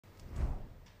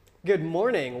Good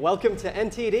morning. Welcome to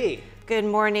NTD. Good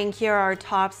morning. Here are our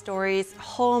top stories.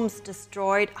 Homes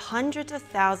destroyed, hundreds of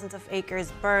thousands of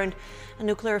acres burned, a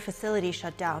nuclear facility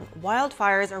shut down.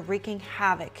 Wildfires are wreaking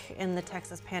havoc in the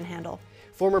Texas Panhandle.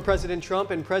 Former President Trump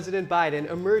and President Biden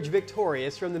emerge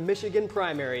victorious from the Michigan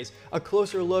primaries. A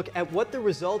closer look at what the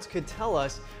results could tell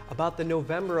us about the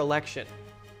November election.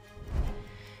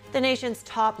 The nation's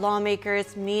top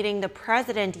lawmakers meeting the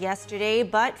president yesterday,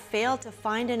 but failed to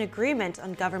find an agreement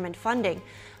on government funding.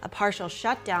 A partial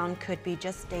shutdown could be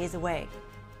just days away.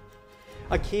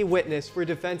 A key witness for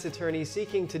defense attorneys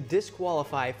seeking to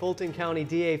disqualify Fulton County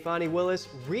DA Fani Willis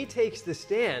retakes the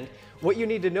stand. What you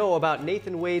need to know about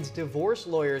Nathan Wade's divorce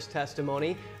lawyer's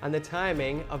testimony on the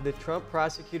timing of the Trump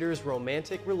prosecutor's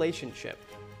romantic relationship.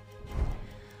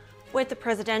 With the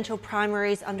presidential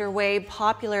primaries underway,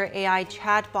 popular AI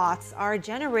chatbots are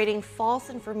generating false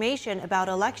information about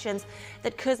elections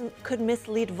that could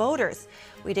mislead voters.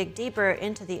 We dig deeper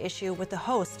into the issue with the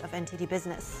host of NTD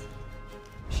Business.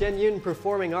 Shen Yun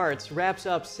Performing Arts wraps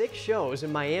up 6 shows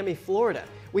in Miami, Florida.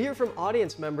 We hear from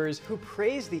audience members who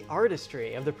praise the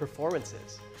artistry of the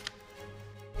performances.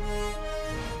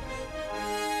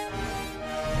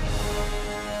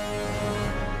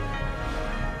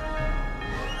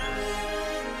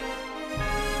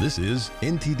 This is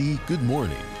NTD Good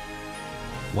Morning.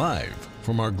 Live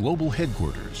from our global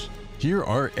headquarters, here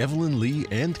are Evelyn Lee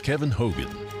and Kevin Hogan.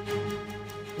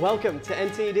 Welcome to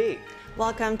NTD.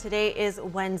 Welcome. Today is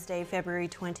Wednesday, February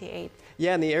 28th.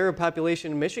 Yeah, and the Arab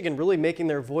population in Michigan really making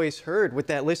their voice heard, with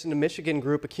that Listen to Michigan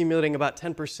group accumulating about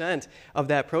 10% of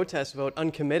that protest vote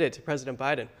uncommitted to President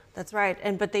Biden. That's right,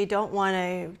 but they don't want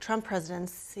a Trump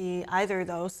presidency either,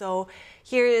 though. So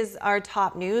here is our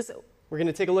top news. We're going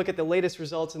to take a look at the latest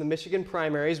results in the Michigan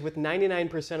primaries with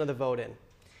 99% of the vote in.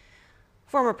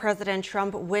 Former President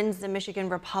Trump wins the Michigan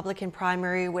Republican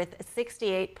primary with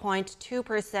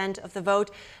 68.2% of the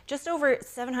vote, just over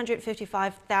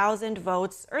 755,000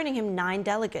 votes, earning him 9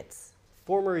 delegates.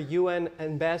 Former UN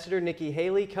Ambassador Nikki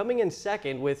Haley coming in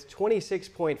second with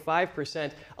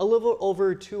 26.5%, a little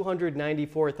over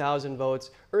 294,000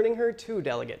 votes, earning her 2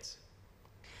 delegates.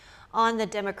 On the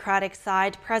Democratic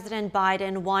side, President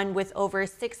Biden won with over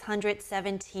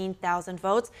 617,000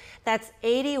 votes. That's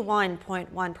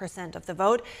 81.1% of the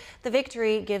vote. The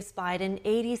victory gives Biden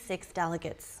 86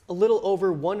 delegates. A little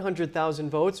over 100,000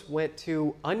 votes went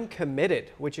to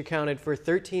uncommitted, which accounted for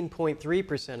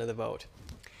 13.3% of the vote.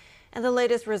 And the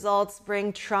latest results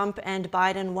bring Trump and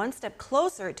Biden one step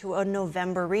closer to a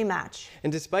November rematch.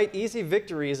 And despite easy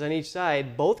victories on each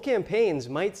side, both campaigns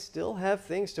might still have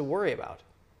things to worry about.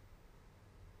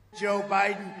 Joe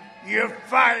Biden, you're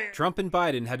fired! Trump and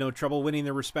Biden had no trouble winning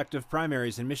their respective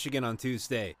primaries in Michigan on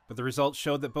Tuesday, but the results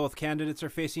showed that both candidates are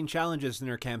facing challenges in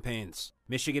their campaigns.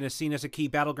 Michigan is seen as a key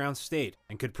battleground state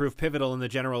and could prove pivotal in the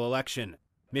general election.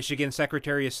 Michigan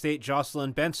Secretary of State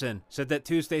Jocelyn Benson said that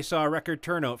Tuesday saw a record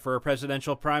turnout for a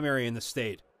presidential primary in the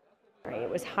state.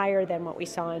 It was higher than what we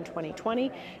saw in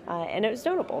 2020, and it was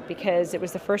notable because it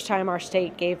was the first time our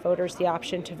state gave voters the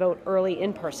option to vote early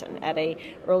in person at a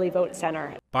early vote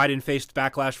center. Biden faced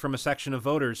backlash from a section of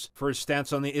voters for his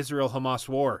stance on the Israel-Hamas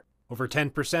war. Over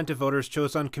 10% of voters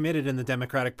chose uncommitted in the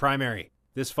Democratic primary.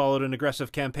 This followed an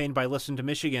aggressive campaign by Listen to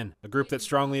Michigan, a group that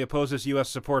strongly opposes U.S.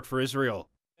 support for Israel.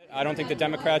 I don't think the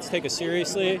Democrats take us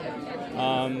seriously,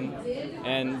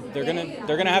 and they're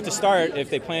gonna have to start if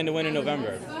they plan to win in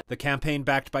November. The campaign,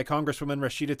 backed by Congresswoman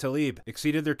Rashida Tlaib,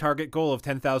 exceeded their target goal of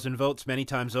 10,000 votes many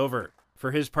times over.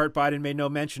 For his part, Biden made no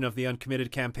mention of the uncommitted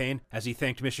campaign as he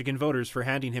thanked Michigan voters for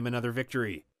handing him another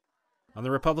victory. On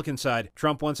the Republican side,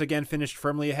 Trump once again finished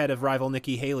firmly ahead of rival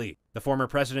Nikki Haley. The former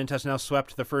president has now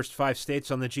swept the first 5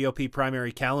 states on the GOP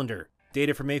primary calendar.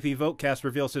 Data from AP Votecast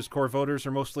reveals his core voters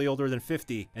are mostly older than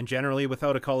 50 and generally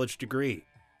without a college degree.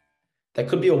 That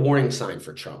could be a warning sign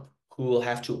for Trump, who will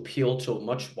have to appeal to a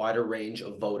much wider range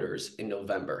of voters in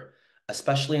November,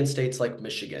 especially in states like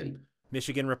Michigan.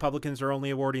 Michigan Republicans are only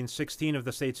awarding 16 of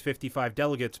the state's 55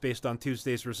 delegates based on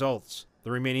Tuesday's results.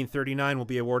 The remaining 39 will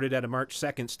be awarded at a March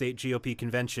 2nd state GOP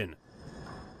convention.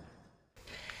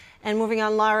 And moving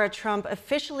on, Lara, Trump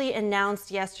officially announced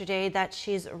yesterday that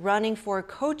she's running for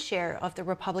co-chair of the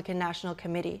Republican National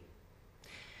Committee.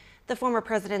 The former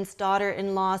president's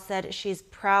daughter-in-law said she's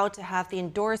proud to have the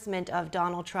endorsement of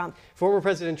Donald Trump. Former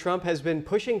President Trump has been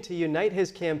pushing to unite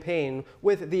his campaign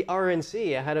with the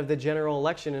RNC ahead of the general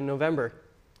election in November.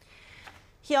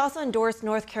 He also endorsed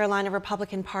North Carolina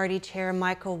Republican Party Chair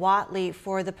Michael Whatley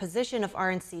for the position of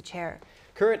RNC chair.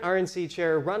 Current RNC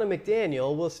Chair Ronna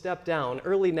McDaniel will step down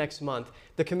early next month.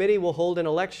 The committee will hold an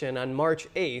election on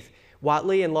March 8th.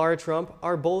 Whatley and Lara Trump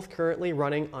are both currently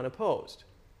running unopposed.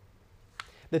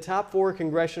 The top 4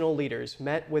 congressional leaders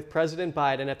met with President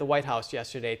Biden at the White House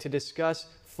yesterday to discuss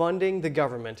funding the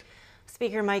government.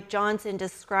 Speaker Mike Johnson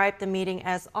described the meeting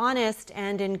as honest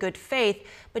and in good faith,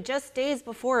 but just days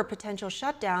before a potential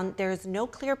shutdown, there's no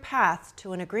clear path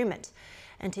to an agreement.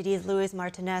 NTD's Luis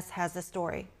Martinez has the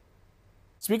story.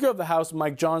 Speaker of the House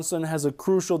Mike Johnson has a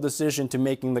crucial decision to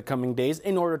make in the coming days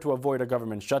in order to avoid a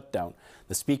government shutdown.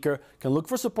 The Speaker can look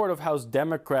for support of House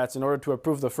Democrats in order to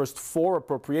approve the first 4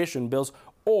 appropriation bills,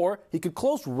 or he could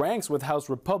close ranks with House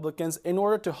Republicans in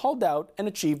order to hold out and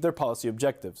achieve their policy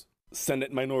objectives.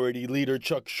 Senate Minority Leader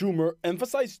Chuck Schumer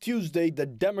emphasized Tuesday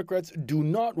that Democrats do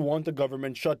not want a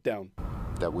government shutdown.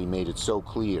 That we made it so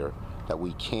clear that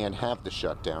we can't have the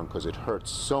shutdown because it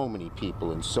hurts so many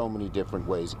people in so many different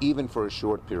ways, even for a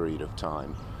short period of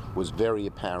time, was very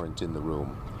apparent in the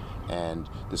room. And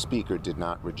the Speaker did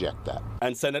not reject that.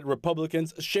 And Senate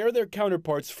Republicans share their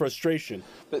counterparts' frustration.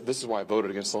 This is why I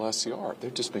voted against the last CR.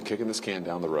 They've just been kicking this can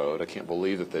down the road. I can't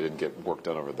believe that they didn't get work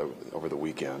done over the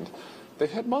weekend.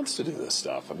 They've had months to do this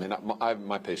stuff. I mean,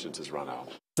 my patience has run out.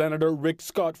 Senator Rick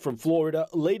Scott from Florida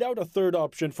laid out a third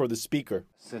option for the Speaker.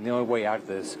 So the only way out of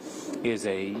this is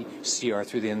a CR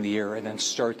through the end of the year and then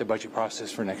start the budget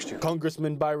process for next year.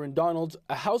 Congressman Byron Donalds,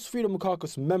 a House Freedom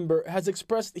Caucus member, has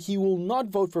expressed he will not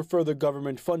vote for further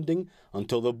government funding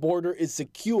until the border is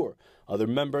secure. Other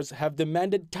members have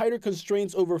demanded tighter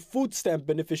constraints over food stamp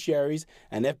beneficiaries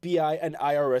and FBI and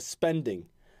IRS spending.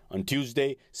 On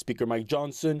Tuesday, Speaker Mike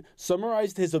Johnson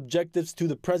summarized his objectives to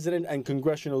the president and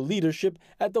congressional leadership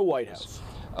at the White House.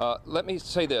 Let me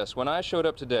say this. When I showed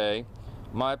up today,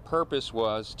 my purpose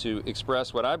was to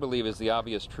express what I believe is the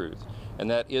obvious truth,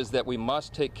 and that is that we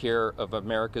must take care of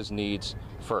America's needs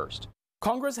first.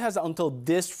 Congress has until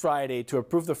this Friday to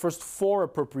approve the first 4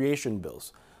 appropriation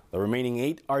bills. The remaining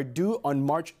 8 are due on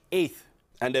March 8th.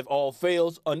 And if all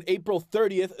fails, on April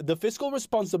 30th, the Fiscal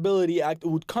Responsibility Act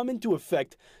would come into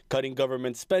effect, cutting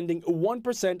government spending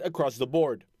 1% across the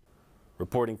board.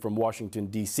 Reporting from Washington,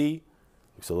 D.C.,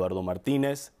 Luis Eduardo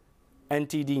Martinez,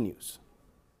 NTD News.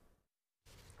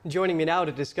 Joining me now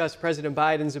to discuss President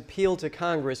Biden's appeal to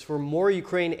Congress for more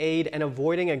Ukraine aid and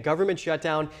avoiding a government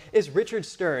shutdown is Richard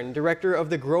Stern, director of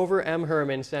the Grover M.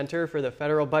 Herman Center for the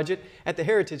Federal Budget at the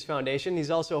Heritage Foundation. He's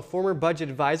also a former budget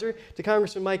advisor to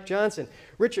Congressman Mike Johnson.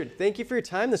 Richard, thank you for your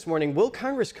time this morning. Will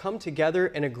Congress come together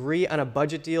and agree on a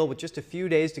budget deal with just a few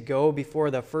days to go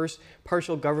before the first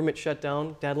partial government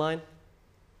shutdown deadline?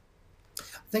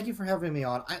 Thank you for having me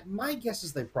on. My guess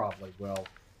is they probably will.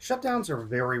 Shutdowns are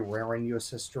very rare in U.S.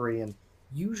 history, and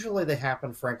usually they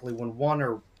happen, frankly, when one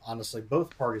or, honestly,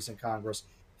 both parties in Congress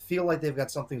feel like they've got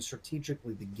something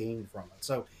strategically to gain from it.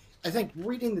 So I think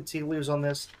reading the tea leaves on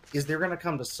this is they're going to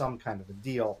come to some kind of a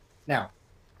deal. Now,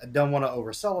 I don't want to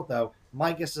oversell it, though.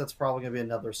 My guess is it's probably going to be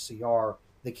another CR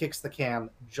that kicks the can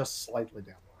just slightly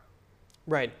down the road.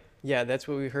 Right. Yeah, that's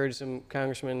what we heard some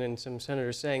congressmen and some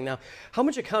senators saying. Now, how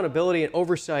much accountability and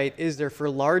oversight is there for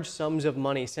large sums of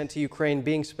money sent to Ukraine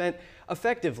being spent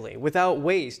effectively without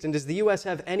waste? And does the U.S.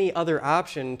 have any other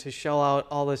option to shell out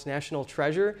all this national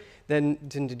treasure than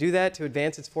to do that to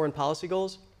advance its foreign policy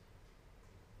goals?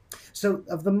 So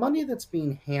of the money that's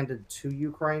being handed to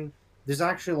Ukraine, there's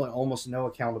actually almost no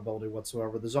accountability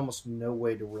whatsoever. There's almost no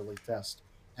way to really test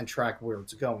and track where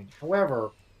it's going.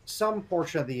 However, some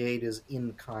portion of the aid is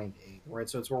in-kind aid, right?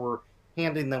 So it's where we're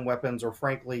handing them weapons, or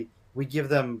frankly, we give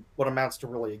them what amounts to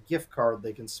really a gift card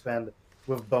they can spend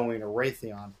with Boeing or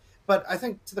Raytheon. But I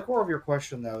think to the core of your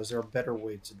question, though, is there a better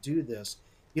way to do this?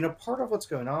 You know, part of what's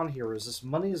going on here is this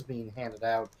money is being handed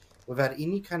out without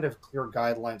any kind of clear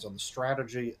guidelines on the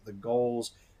strategy, the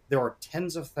goals. There are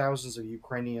tens of thousands of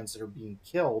Ukrainians that are being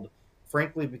killed,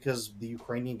 frankly, because the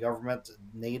Ukrainian government,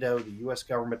 NATO, the U.S.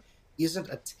 government, isn't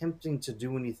attempting to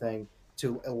do anything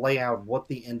to lay out what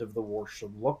the end of the war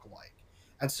should look like.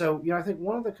 And so, you know, I think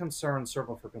one of the concerns,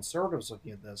 certainly for conservatives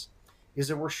looking at this, is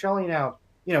that we're shelling out,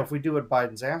 you know, if we do what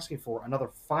Biden's asking for, another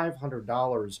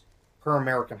 $500 per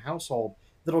American household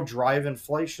that'll drive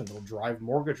inflation, that'll drive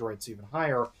mortgage rates even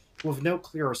higher, with no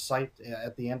clear sight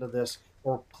at the end of this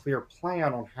or clear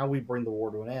plan on how we bring the war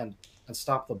to an end and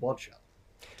stop the bloodshed.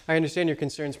 I understand your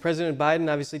concerns. President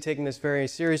Biden obviously taking this very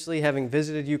seriously, having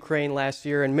visited Ukraine last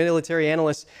year, and military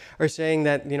analysts are saying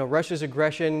that, you know, Russia's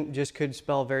aggression just could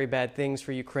spell very bad things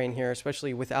for Ukraine here,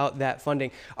 especially without that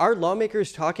funding. Are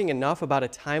lawmakers talking enough about a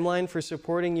timeline for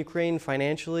supporting Ukraine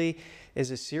financially?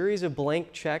 Is a series of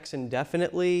blank checks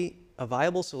indefinitely a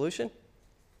viable solution?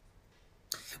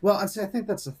 Well, I think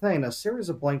that's the thing. A series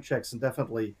of blank checks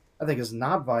indefinitely, I think, is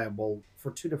not viable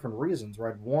for two different reasons,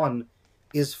 right? One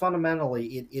is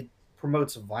fundamentally it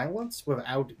promotes violence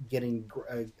without getting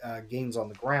gains on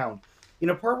the ground.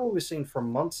 Part of what we've seen for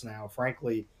months now,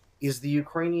 frankly, is the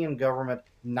Ukrainian government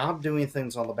not doing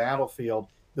things on the battlefield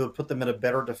that would put them in a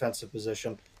better defensive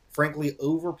position, frankly,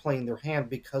 overplaying their hand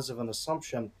because of an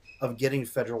assumption of getting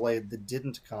federal aid that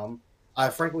didn't come.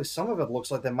 Frankly, some of it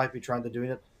looks like they might be trying to do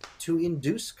it to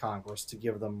induce Congress to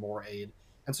give them more aid.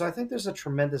 And so I think there's a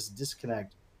tremendous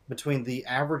disconnect between the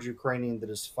average Ukrainian that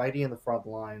is fighting in the front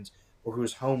lines or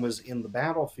whose home is in the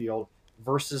battlefield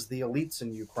versus the elites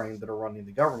in Ukraine that are running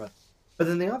the government. But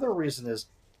then the other reason is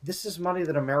this is money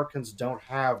that Americans don't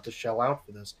have to shell out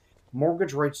for this.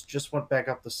 Mortgage rates just went back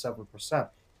up to 7%,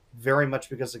 very much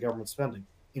because of government spending.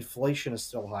 Inflation is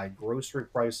still high. Grocery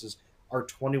prices are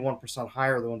 21%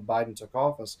 higher than when Biden took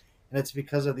office, and it's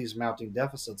because of these mounting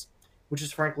deficits, which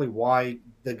is frankly why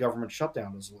the government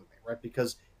shutdown is looming, right?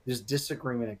 Because there's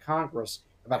disagreement in Congress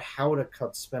about how to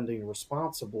cut spending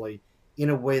responsibly in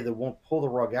a way that won't pull the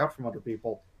rug out from under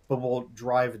people, but will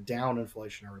drive down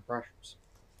inflationary pressures.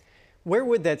 Where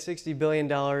would that $60 billion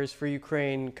for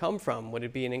Ukraine come from? Would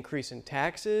it be an increase in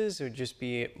taxes or just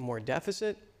be more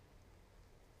deficit?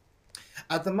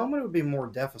 At the moment, it would be more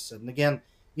deficit. And again,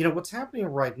 what's happening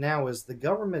right now is the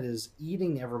government is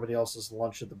eating everybody else's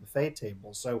lunch at the buffet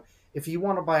table. So if you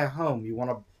want to buy a home, you want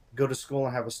to go to school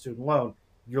and have a student loan,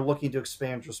 you're looking to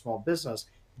expand your small business,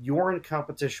 you're in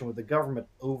competition with the government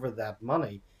over that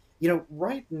money.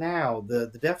 Right now,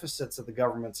 the deficits that the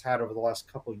government's had over the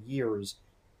last couple of years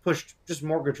pushed just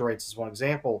mortgage rates as one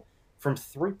example from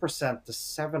 3% to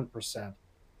 7%.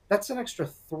 That's an extra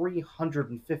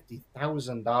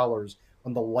 $350,000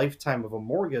 on the lifetime of a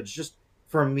mortgage just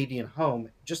for a median home,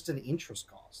 just in interest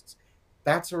costs.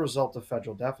 That's a result of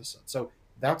federal deficit. So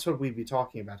that's what we'd be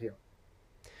talking about here.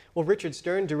 Well, Richard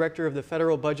Stern, Director of the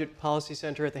Federal Budget Policy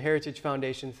Center at the Heritage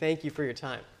Foundation, thank you for your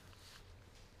time.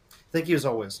 Thank you as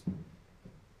always.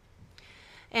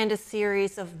 And a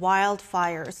series of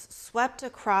wildfires swept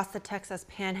across the Texas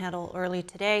Panhandle early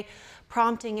today,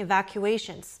 prompting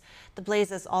evacuations. The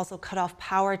blazes also cut off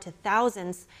power to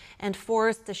thousands and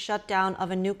forced the shutdown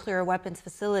of a nuclear weapons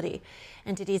facility.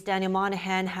 NTD's Daniel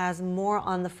Monahan has more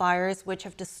on the fires, which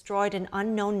have destroyed an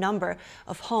unknown number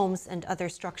of homes and other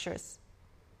structures.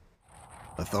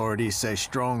 Authorities say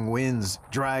strong winds,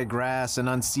 dry grass, and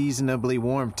unseasonably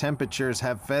warm temperatures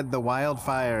have fed the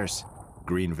wildfires.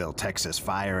 Greenville, Texas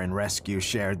Fire and Rescue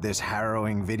shared this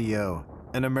harrowing video.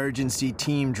 An emergency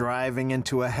team driving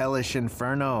into a hellish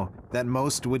inferno that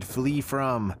most would flee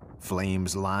from.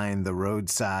 Flames line the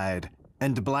roadside,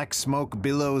 and black smoke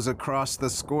billows across the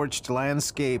scorched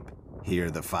landscape. Here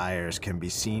the fires can be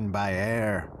seen by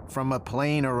air, from a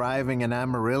plane arriving in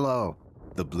Amarillo.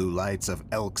 The blue lights of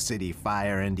Elk City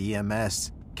Fire and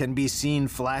EMS can be seen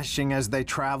flashing as they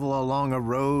travel along a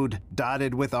road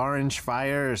dotted with orange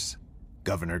fires.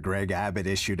 Governor Greg Abbott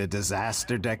issued a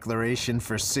disaster declaration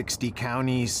for 60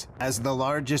 counties as the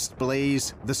largest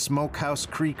blaze, the Smokehouse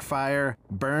Creek Fire,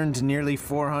 burned nearly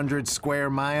 400 square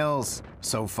miles.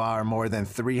 So far, more than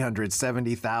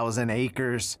 370,000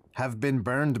 acres have been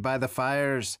burned by the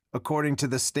fires, according to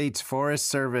the state's Forest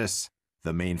Service.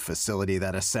 The main facility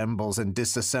that assembles and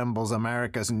disassembles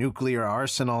America's nuclear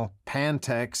arsenal,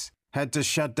 Pantex, had to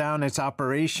shut down its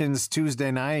operations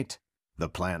Tuesday night. The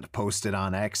plant posted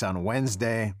on X on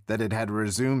Wednesday that it had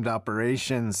resumed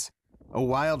operations. A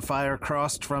wildfire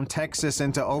crossed from Texas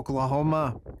into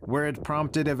Oklahoma, where it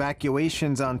prompted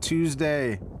evacuations on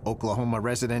Tuesday. Oklahoma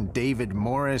resident David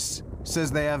Morris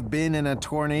says they have been in a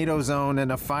tornado zone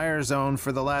and a fire zone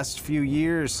for the last few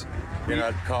years.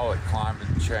 I'd call it climate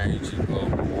change and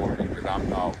global warming, but I'm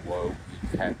not woke.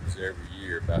 It happens every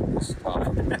year about this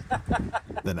time.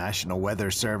 The National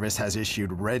Weather Service has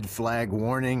issued red flag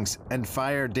warnings and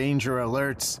fire danger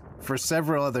alerts for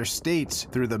several other states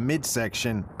through the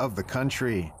midsection of the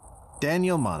country.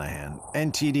 Daniel Monahan,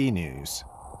 NTD News.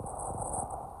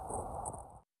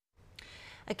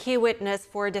 A key witness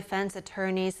for defense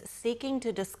attorneys seeking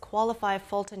to disqualify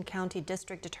Fulton County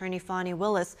District Attorney Fani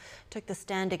Willis took the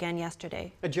stand again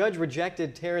yesterday. A judge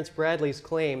rejected Terrence Bradley's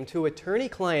claim to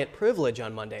attorney-client privilege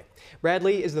on Monday.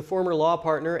 Bradley is the former law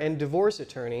partner and divorce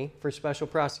attorney for Special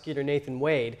Prosecutor Nathan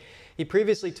Wade. He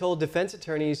previously told defense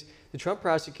attorneys the Trump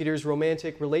prosecutor's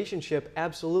romantic relationship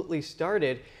absolutely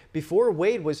started before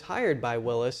Wade was hired by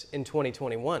Willis in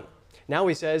 2021. Now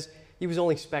he says he was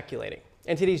only speculating.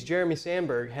 NTD's Jeremy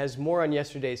Sandberg has more on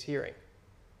yesterday's hearing.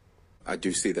 I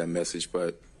do see that message,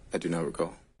 but I do not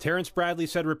recall. Terrence Bradley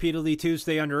said repeatedly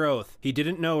Tuesday under oath he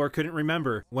didn't know or couldn't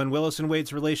remember when Willis and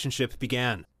Wade's relationship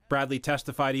began. Bradley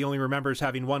testified he only remembers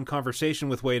having one conversation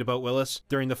with Wade about Willis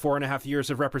during the 4.5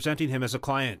 years of representing him as a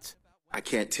client. I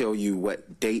can't tell you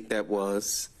what date that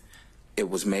was. It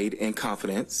was made in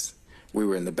confidence. We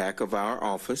were in the back of our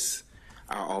office.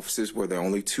 Our officers were the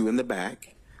only two in the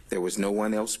back. There was no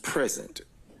one else present.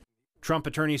 Trump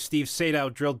attorney Steve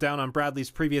Sadow drilled down on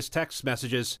Bradley's previous text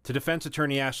messages to defense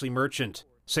attorney Ashley Merchant.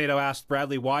 Sadow asked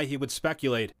Bradley why he would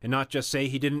speculate and not just say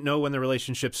he didn't know when the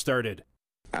relationship started.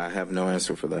 I have no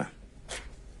answer for that.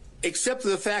 Except for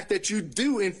the fact that you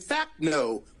do, in fact,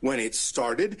 know when it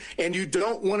started, and you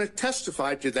don't want to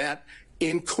testify to that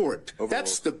in court. Overruled.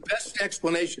 That's the best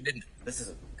explanation, isn't it? This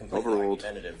is completely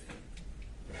argumentative.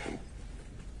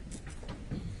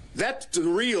 That's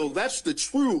the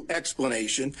true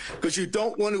explanation, because you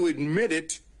don't want to admit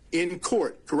it in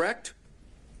court, correct?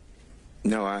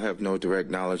 No, I have no direct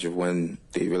knowledge of when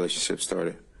the relationship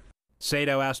started.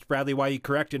 Sadow asked Bradley why he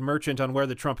corrected Merchant on where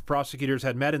the Trump prosecutors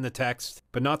had met in the text,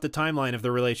 but not the timeline of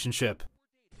the relationship.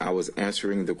 I was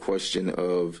answering the question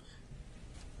of,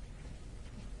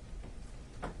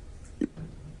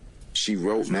 she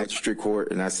wrote magistrate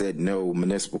court, and I said no,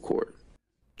 municipal court.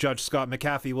 Judge Scott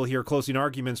McAfee will hear closing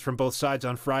arguments from both sides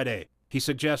on Friday. He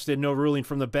suggested no ruling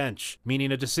from the bench,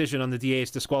 meaning a decision on the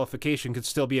DA's disqualification could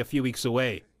still be a few weeks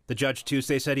away. The judge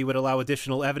Tuesday said he would allow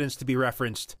additional evidence to be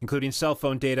referenced, including cell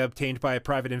phone data obtained by a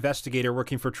private investigator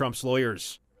working for Trump's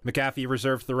lawyers. McAfee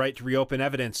reserved the right to reopen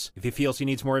evidence if he feels he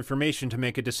needs more information to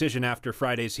make a decision after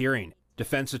Friday's hearing.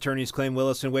 Defense attorneys claim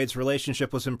Willis and Wade's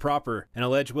relationship was improper and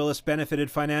allege Willis benefited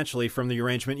financially from the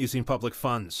arrangement using public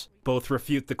funds. Both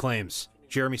refute the claims.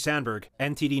 Jeremy Sandberg,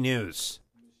 NTD News.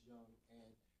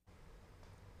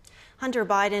 Hunter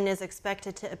Biden is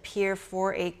expected to appear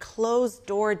for a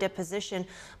closed-door deposition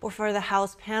before the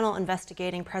House panel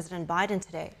investigating President Biden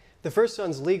today. The First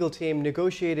Son's legal team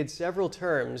negotiated several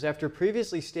terms after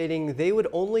previously stating they would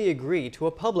only agree to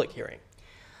a public hearing.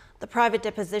 The private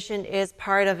deposition is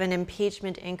part of an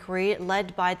impeachment inquiry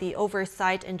led by the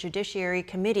Oversight and Judiciary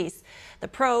Committees. The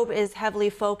probe is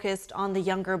heavily focused on the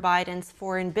younger Biden's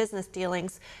foreign business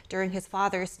dealings during his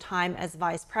father's time as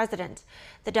vice president.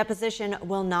 The deposition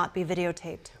will not be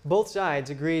videotaped. Both sides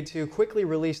agreed to quickly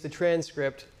release the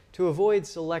transcript to avoid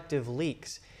selective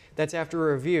leaks. That's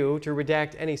after a review to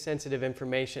redact any sensitive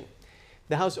information.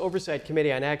 The House Oversight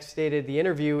Committee on X stated the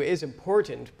interview is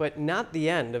important, but not the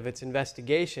end of its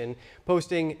investigation,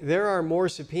 posting, "There are more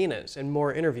subpoenas and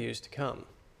more interviews to come."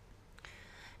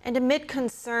 And amid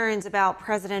concerns about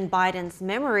President Biden's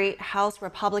memory, House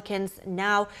Republicans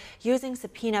now using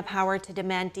subpoena power to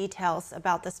demand details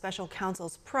about the special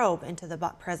counsel's probe into the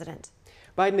president.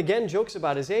 Biden again jokes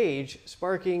about his age,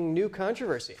 sparking new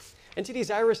controversy. NTD's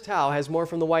Iris Tao has more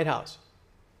from the White House.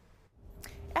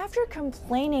 After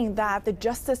complaining that the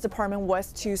Justice Department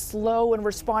was too slow in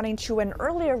responding to an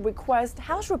earlier request,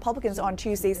 House Republicans on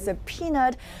Tuesday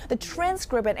subpoenaed the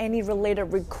transcript and any related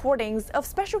recordings of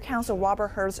Special Counsel Robert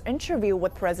Hur's interview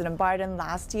with President Biden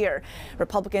last year.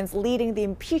 Republicans leading the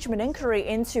impeachment inquiry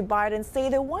into Biden say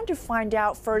they want to find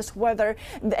out first whether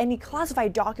any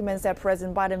classified documents that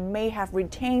President Biden may have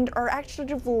retained are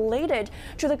actually related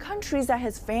to the countries that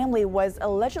his family was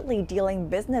allegedly dealing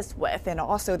business with. And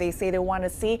also they say they want to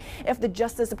see if the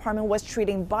Justice Department was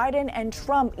treating Biden and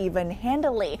Trump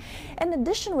even-handedly. In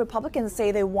addition, Republicans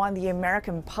say they want the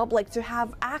American public to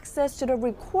have access to the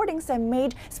recordings that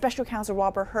made Special Counsel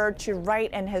Robert Hur to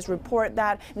write in his report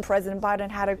that President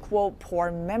Biden had a, quote,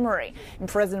 poor memory. And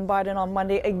President Biden on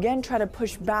Monday again tried to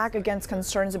push back against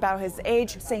concerns about his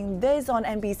age, saying this on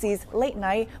NBC's Late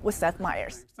Night with Seth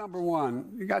Meyers. Number one,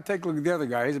 you got to take a look at the other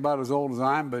guy. He's about as old as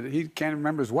I am, but he can't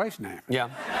remember his wife's name. Yeah.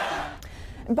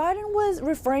 Biden was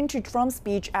referring to Trump's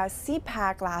speech at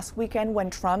CPAC last weekend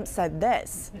when Trump said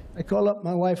this. I call up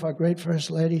my wife, our great First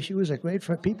Lady. She was a great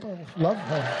friend. People loved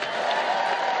her.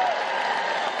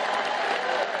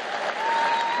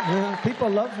 Yeah, people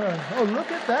love her. Oh,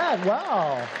 look at that.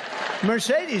 Wow.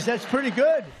 Mercedes, that's pretty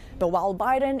good. But while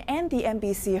Biden and the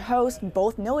NBC host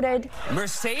both noted,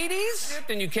 Mercedes?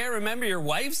 And you can't remember your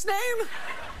wife's name?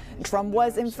 Trump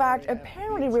was, in fact,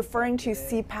 apparently referring to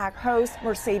CPAC host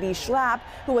Mercedes Schlapp,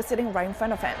 who was sitting right in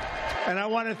front of him. And I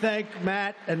want to thank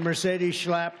Matt and Mercedes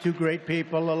Schlapp, two great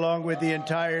people, along with the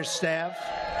entire staff.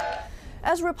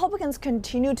 As Republicans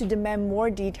continue to demand more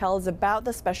details about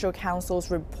the special counsel's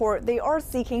report, they are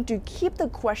seeking to keep the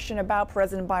question about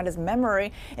President Biden's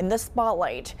memory in the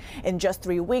spotlight. In just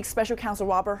 3 weeks, special counsel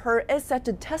Robert Hur is set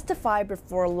to testify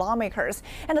before lawmakers.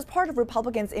 And as part of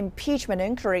Republicans' impeachment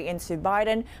inquiry into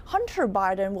Biden, Hunter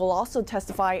Biden will also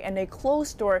testify in a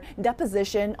closed-door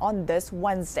deposition on this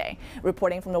Wednesday.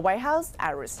 Reporting from the White House,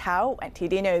 Iris Tao,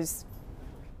 NTD News.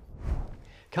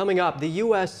 Coming up, the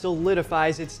U.S.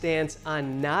 solidifies its stance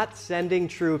on not sending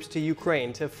troops to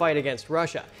Ukraine to fight against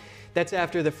Russia. That's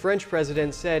after the French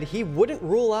president said he wouldn't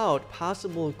rule out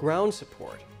possible ground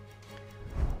support.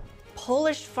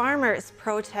 Polish farmers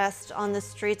protest on the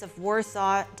streets of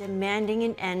Warsaw, demanding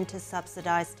an end to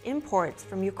subsidized imports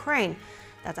from Ukraine.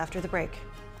 That's after the break.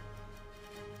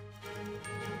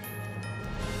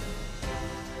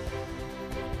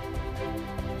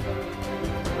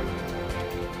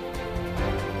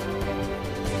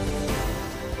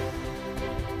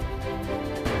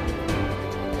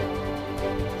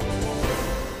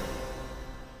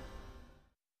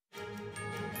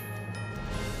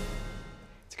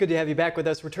 Good to have you back with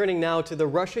us. Returning now to the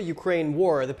Russia-Ukraine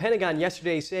war. The Pentagon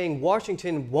yesterday saying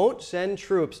Washington won't send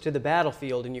troops to the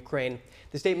battlefield in Ukraine.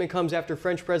 The statement comes after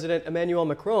French President Emmanuel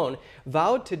Macron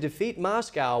vowed to defeat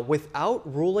Moscow without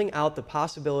ruling out the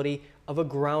possibility of a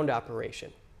ground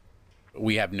operation.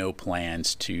 We have no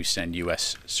plans to send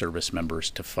U.S. service members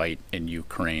to fight in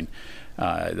Ukraine.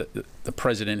 The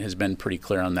president has been pretty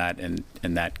clear on that, and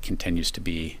that continues to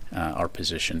be our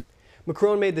position.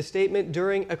 Macron made the statement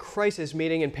during a crisis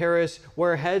meeting in Paris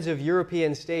where heads of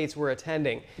European states were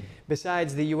attending.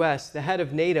 Besides the U.S., the head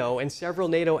of NATO and several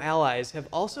NATO allies have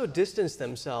also distanced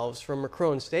themselves from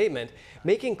Macron's statement,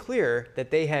 making clear that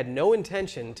they had no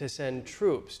intention to send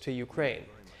troops to Ukraine.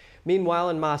 Meanwhile,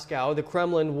 in Moscow, the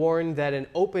Kremlin warned that an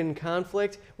open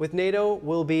conflict with NATO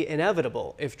will be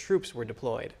inevitable if troops were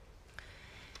deployed.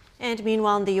 And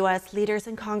meanwhile, in the U.S., leaders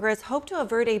in Congress hope to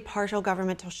avert a partial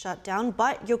governmental shutdown,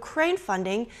 but Ukraine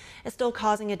funding is still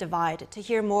causing a divide. To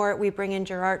hear more, we bring in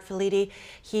Gerard Filitti.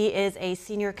 He is a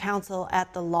senior counsel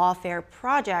at the Lawfare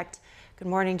Project. Good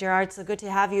morning, Gerard. So good to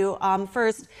have you.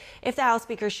 First, if the House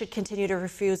Speaker should continue to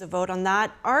refuse a vote on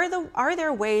that, are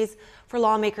there ways for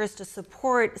lawmakers to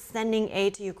support sending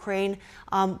aid to Ukraine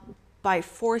by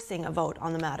forcing a vote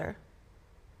on the matter?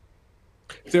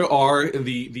 There are.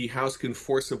 The House can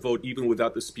force a vote even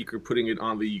without the Speaker putting it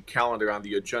on the calendar, on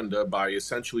the agenda, by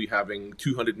essentially having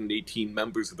 218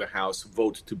 members of the House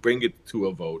vote to bring it to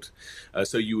a vote.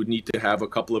 So you would need to have a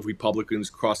couple of Republicans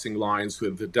crossing lines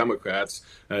with the Democrats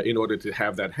in order to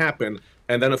have that happen.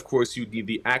 And then, of course, you'd need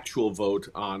the actual vote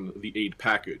on the aid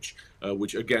package,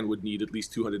 which, again, would need at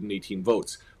least 218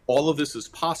 votes. All of this is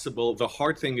possible. The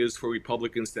hard thing is for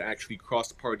Republicans to actually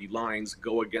cross party lines,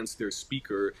 go against their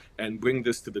speaker, and bring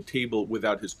this to the table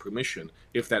without his permission.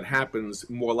 If that happens,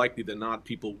 more likely than not,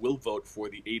 people will vote for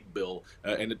the aid bill,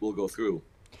 and it will go through.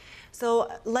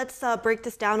 So let's break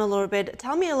this down a little bit.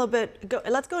 Tell me a little bit,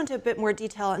 let's go into a bit more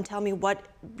detail and tell me what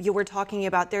you were talking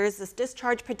about. There is this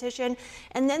discharge petition,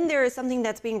 and then there is something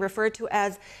that's being referred to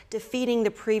as defeating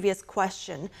the previous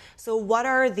question. So what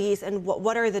are these, and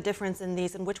what are the difference in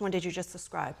these, and which one did you just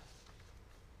describe?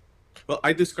 Well,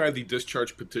 I described the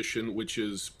discharge petition, which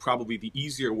is probably the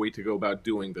easier way to go about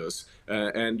doing this.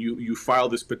 And you file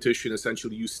this petition.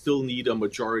 Essentially, you still need a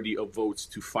majority of votes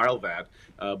to file that,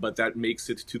 but that makes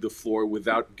it to the floor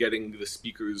without getting the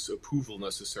Speaker's approval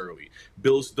necessarily.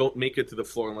 Bills don't make it to the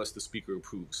floor unless the Speaker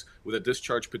approves. With a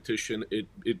discharge petition,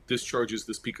 it discharges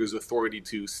the Speaker's authority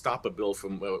to stop a bill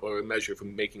from or a measure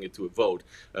from making it to a vote,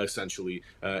 essentially,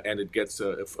 and it gets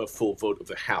a full vote of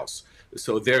the House.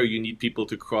 So there you need people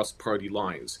to cross party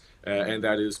lines, and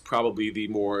that is probably the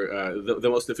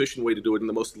most efficient way to do it, and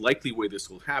the most likely way this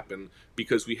will happen,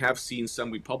 because we have seen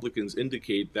some Republicans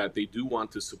indicate that they do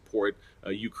want to support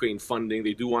Ukraine funding.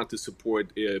 They do want to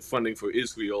support funding for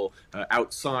Israel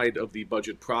outside of the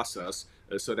budget process.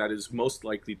 So that is most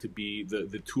likely to be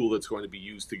the tool that's going to be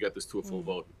used to get this to a full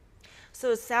vote.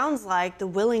 So it sounds like the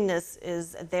willingness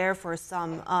is there for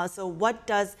some. So what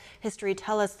does history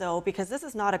tell us, though? Because this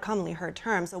is not a commonly heard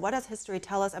term. So what does history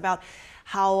tell us about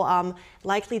how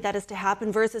likely that is to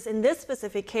happen versus in this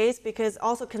specific case, because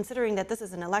also considering that this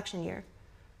is an election year?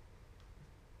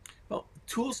 Well,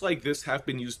 tools like this have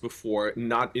been used before,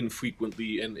 not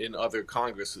infrequently in other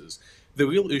Congresses. The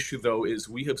real issue, though, is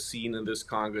we have seen in this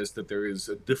Congress that there is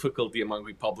a difficulty among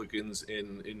Republicans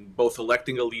in both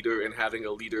electing a leader and having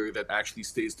a leader that actually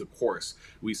stays the course.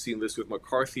 We've seen this with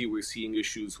McCarthy. We're seeing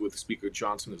issues with Speaker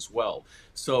Johnson as well.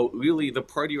 So really, the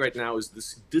party right now is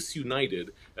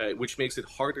disunited, which makes it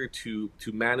harder to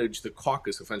manage the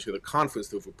caucus, essentially the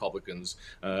conference of Republicans,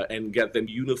 and get them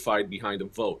unified behind a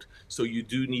vote. So you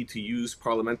do need to use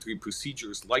parliamentary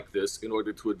procedures like this in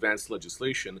order to advance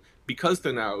legislation, because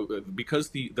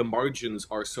the margins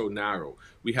are so narrow.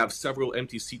 We have several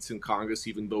empty seats in Congress,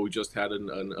 even though we just had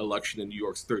an election in New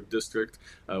York's 3rd District,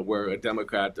 where a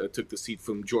Democrat took the seat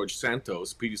from George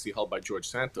Santos, previously held by George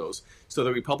Santos. So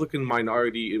the Republican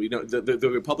minority,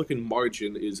 the Republican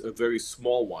margin is a very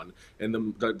small one, and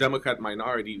the Democrat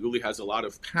minority really has a lot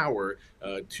of power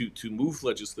to move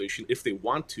legislation if they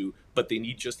want to, but they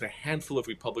need just a handful of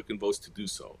Republican votes to do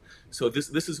so. So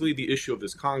this is really the issue of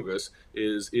this Congress,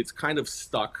 is it's kind of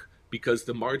stuck because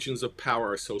the margins of power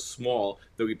are so small.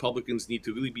 The Republicans need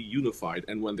to really be unified,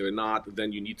 and when they're not,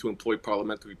 then you need to employ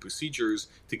parliamentary procedures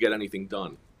to get anything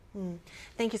done.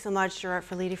 Thank you so much, Gerard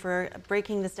Ferliti, for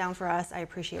breaking this down for us. I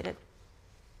appreciate it.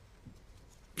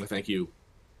 Thank you.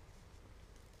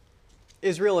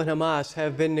 Israel and Hamas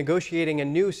have been negotiating a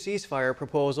new ceasefire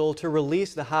proposal to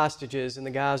release the hostages in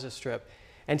the Gaza Strip.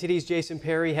 NTD's Jason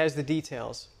Perry has the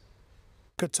details.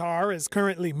 Qatar is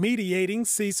currently mediating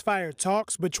ceasefire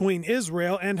talks between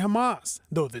Israel and Hamas,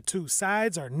 though the two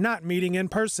sides are not meeting in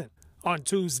person. On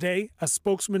Tuesday, a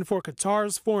spokesman for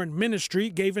Qatar's foreign ministry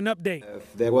gave an update.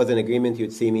 If there was an agreement,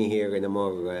 you'd see me here in a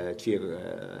more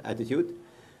cheer attitude.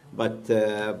 But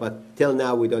till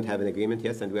now, we don't have an agreement,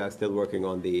 yes, and we are still working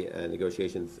on the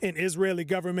negotiations. An Israeli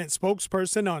government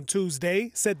spokesperson on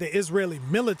Tuesday said the Israeli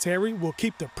military will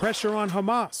keep the pressure on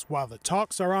Hamas while the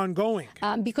talks are ongoing.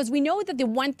 Because we know that the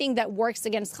one thing that works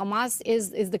against Hamas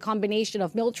is the combination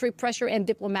of military pressure and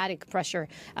diplomatic pressure.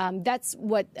 That's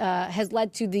what has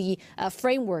led to the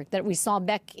framework that we saw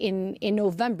back in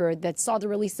November that saw the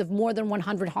release of more than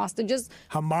 100 hostages.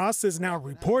 Hamas is now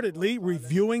reportedly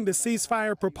reviewing the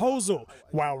ceasefire proposal,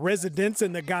 while residents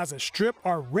in the Gaza Strip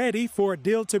are ready for a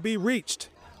deal to be reached.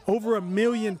 Over 1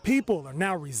 million people are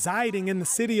now residing in the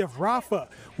city of Rafah,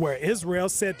 where Israel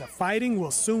said the fighting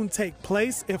will soon take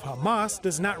place if Hamas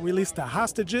does not release the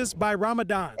hostages by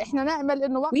Ramadan.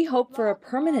 We hope for a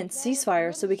permanent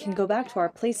ceasefire so we can go back to our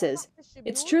places.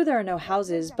 It's true there are no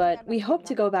houses, but we hope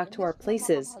to go back to our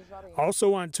places.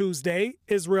 Also on Tuesday,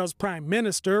 Israel's prime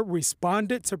minister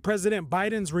responded to President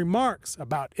Biden's remarks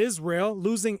about Israel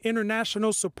losing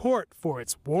international support for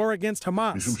its war against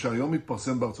Hamas.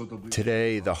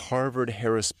 Today, the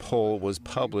Harvard-Harris poll was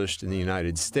published in the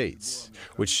United States,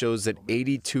 which shows that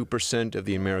 82% of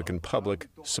the American public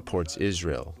supports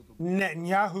Israel.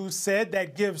 Netanyahu said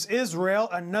that gives Israel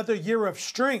another year of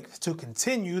strength to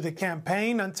continue the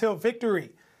campaign until victory.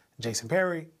 Jason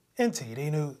Perry,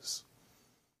 NTD News.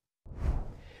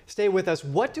 Stay with us.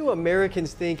 What do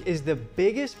Americans think is the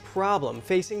biggest problem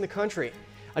facing the country?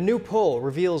 A new poll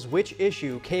reveals which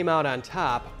issue came out on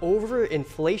top over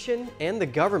inflation and the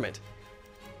government.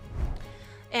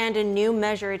 And a new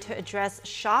measure to address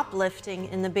shoplifting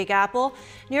in the Big Apple.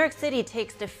 New York City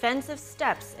takes defensive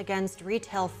steps against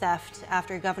retail theft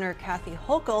after Governor Kathy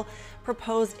Hochul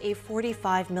proposed a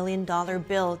 $45 million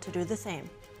bill to do the same.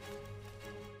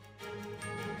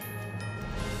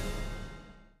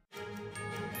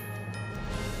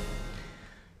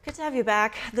 Good to have you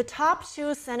back. The top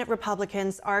two Senate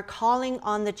Republicans are calling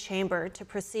on the chamber to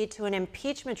proceed to an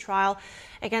impeachment trial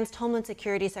against Homeland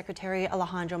Security Secretary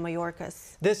Alejandro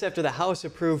Mayorkas. This after the House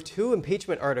approved 2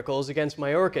 impeachment articles against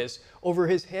Mayorkas over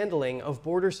his handling of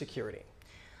border security.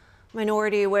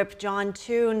 Minority Whip John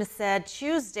Toon said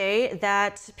Tuesday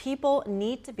that people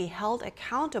need to be held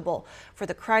accountable for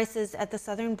the crisis at the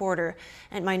southern border.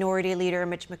 And Minority Leader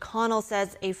Mitch McConnell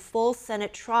says a full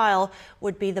Senate trial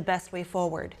would be the best way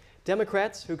forward.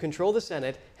 Democrats, who control the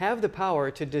Senate, have the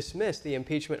power to dismiss the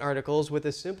impeachment articles with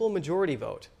a simple majority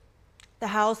vote. The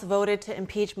House voted to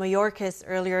impeach Mayorkas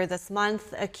earlier this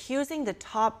month, accusing the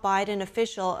top Biden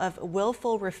official of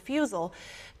willful refusal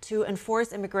to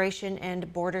enforce immigration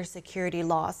and border security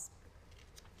laws.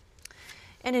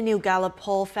 And a new Gallup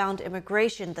poll found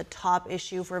immigration the top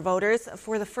issue for voters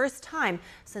for the first time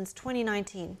since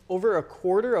 2019. Over a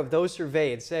quarter of those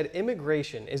surveyed said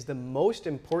immigration is the most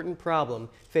important problem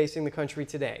facing the country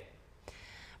today.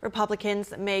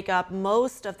 Republicans make up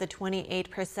most of the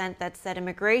 28% that said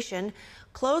immigration.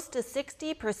 Close to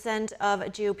 60% of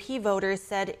GOP voters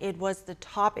said it was the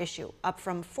top issue, up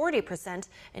from 40%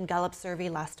 in Gallup's survey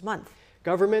last month.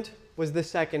 Government was the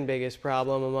second biggest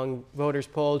problem among voters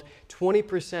polled.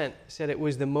 20% said it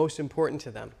was the most important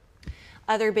to them.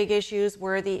 Other big issues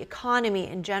were the economy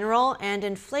in general and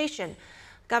inflation.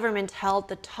 Government held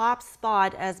the top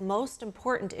spot as most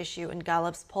important issue in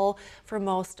Gallup's poll for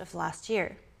most of last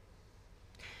year.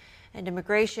 And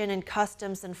immigration and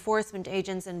customs enforcement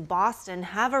agents in Boston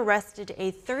have arrested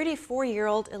a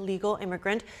 34-year-old illegal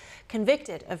immigrant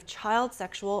convicted of child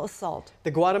sexual assault.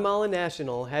 The Guatemalan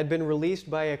national had been released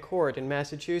by a court in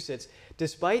Massachusetts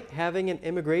despite having an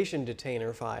immigration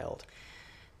detainer filed.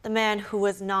 The man, who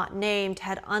was not named,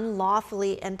 had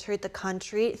unlawfully entered the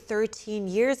country 13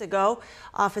 years ago.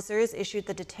 Officers issued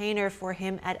the detainer for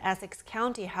him at Essex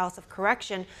County House of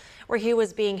Correction, where he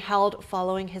was being held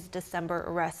following his December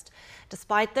arrest.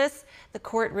 Despite this, the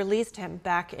court released him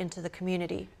back into the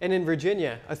community. And in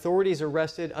Virginia, authorities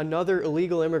arrested another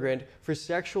illegal immigrant for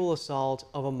sexual assault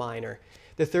of a minor.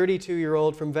 The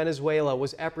 32-year-old from Venezuela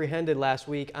was apprehended last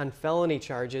week on felony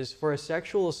charges for a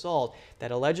sexual assault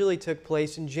that allegedly took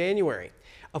place in January.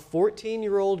 A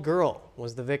 14-year-old girl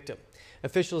was the victim.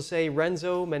 Officials say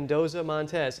Renzo Mendoza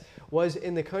Montes was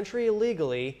in the country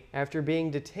illegally after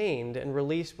being detained and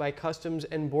released by Customs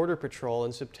and Border Patrol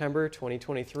in September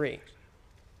 2023.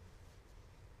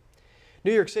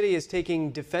 New York City is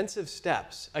taking defensive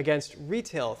steps against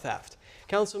retail theft.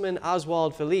 Councilman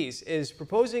Oswald Feliz is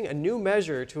proposing a new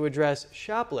measure to address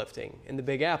shoplifting in the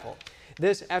Big Apple.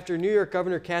 This after New York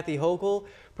Governor Kathy Hochul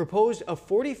proposed a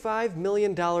 $45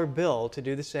 million bill to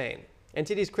do the same.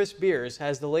 NTD's Chris Beers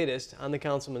has the latest on the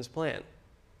councilman's plan.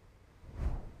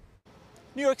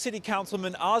 New York City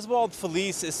Councilman Oswald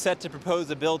Feliz is set to propose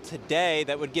a bill today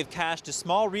that would give cash to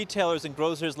small retailers and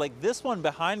grocers like this one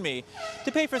behind me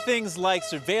to pay for things like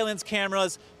surveillance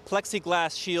cameras,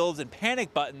 plexiglass shields, and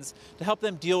panic buttons to help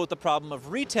them deal with the problem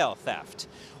of retail theft.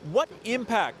 What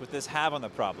impact would this have on the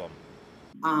problem?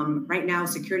 Right now,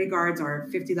 security guards are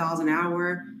 $50 an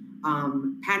hour.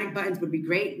 Panic buttons would be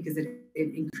great because it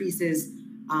increases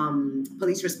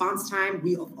police response time.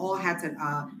 We all had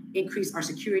to increase our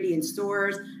security in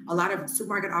stores. A lot of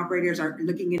supermarket operators are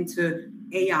looking into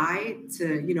AI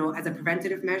to, as a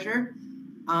preventative measure.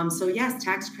 So yes,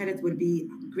 tax credits would be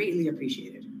greatly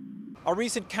appreciated. A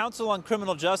recent Council on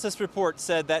Criminal Justice report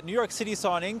said that New York City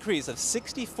saw an increase of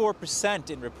 64%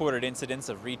 in reported incidents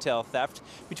of retail theft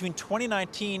between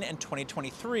 2019 and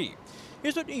 2023.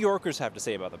 Here's what New Yorkers have to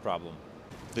say about the problem.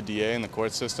 The DA and the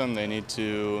court system, they need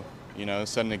to,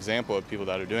 set an example of people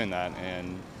that are doing that.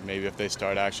 And maybe if they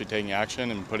start actually taking action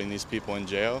and putting these people in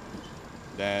jail,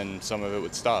 then some of it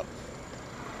would stop.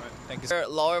 Thank you.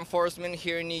 Law enforcement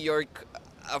here in New York,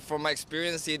 from my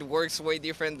experience, it works way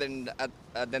different than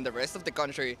the rest of the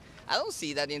country. I don't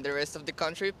see that in the rest of the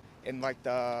country. In like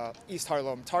the East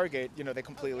Harlem Target, they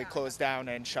completely closed down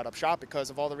and shut up shop because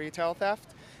of all the retail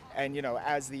theft. And,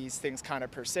 as these things kind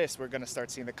of persist, we're going to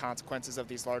start seeing the consequences of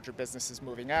these larger businesses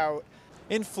moving out.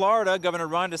 In Florida, Governor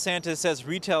Ron DeSantis says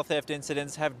retail theft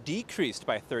incidents have decreased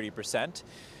by 30%.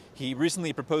 He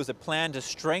recently proposed a plan to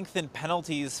strengthen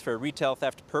penalties for retail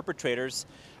theft perpetrators.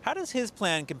 How does his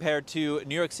plan compare to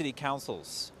New York City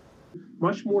Council's?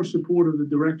 Much more support of the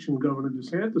direction Governor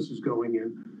DeSantis is going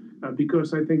in,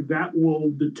 because I think that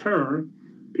will deter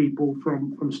people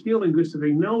from stealing goods. So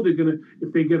they know they're going to,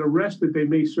 if they get arrested, they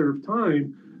may serve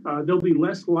time. They'll be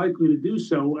less likely to do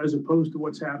so, as opposed to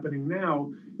what's happening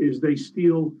now is they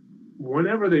steal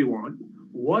whenever they want,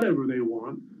 whatever they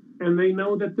want, and they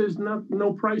know that there's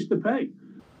no price to pay.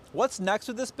 What's next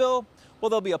with this bill? Well,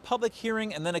 there'll be a public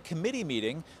hearing and then a committee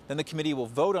meeting. Then the committee will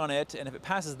vote on it, and if it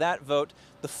passes that vote,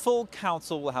 the full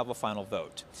council will have a final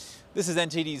vote. This is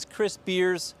NTD's Chris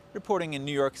Beers reporting in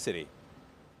New York City.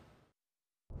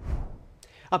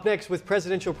 Up next, with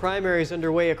presidential primaries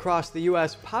underway across the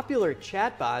U.S., popular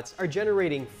chatbots are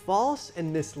generating false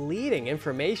and misleading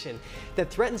information that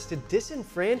threatens to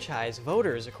disenfranchise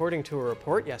voters, according to a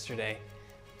report yesterday.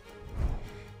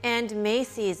 And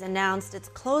Macy's announced it's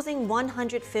closing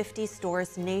 150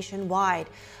 stores nationwide.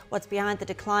 What's behind the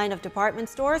decline of department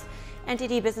stores?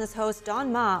 NTD business host Don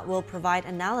Ma will provide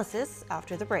analysis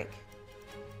after the break.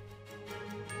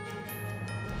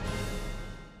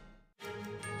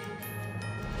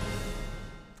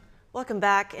 Welcome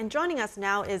back, and joining us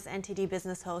now is NTD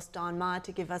business host Don Ma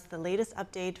to give us the latest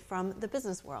update from the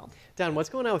business world. Don, what's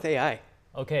going on with AI?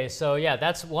 Okay, so yeah,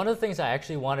 that's one of the things I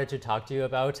actually wanted to talk to you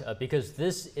about because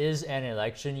this is an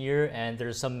election year and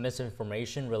there's some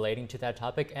misinformation relating to that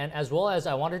topic. And as well as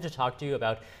I wanted to talk to you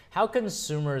about how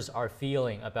consumers are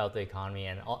feeling about the economy.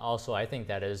 And also I think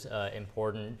that is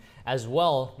important as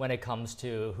well when it comes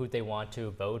to who they want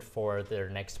to vote for their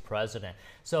next president.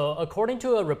 So according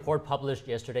to a report published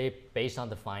yesterday based on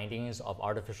the findings of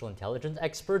artificial intelligence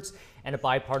experts and a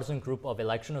bipartisan group of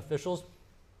election officials,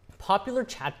 popular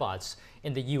chatbots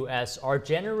in the US are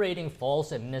generating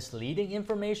false and misleading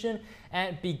information,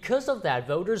 and because of that,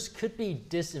 voters could be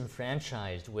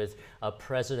disenfranchised with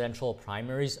presidential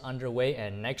primaries underway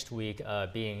and next week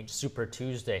being Super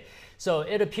Tuesday. So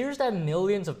it appears that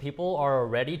millions of people are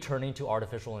already turning to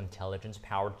artificial intelligence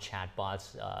powered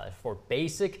chatbots for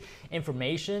basic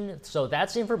information. So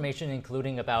that's information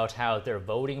including about how their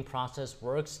voting process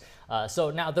works.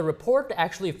 So now the report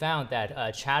actually found that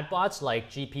chatbots like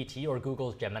GPT or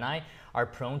Google's Gemini are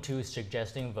prone to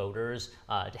suggesting voters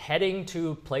heading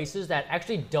to places that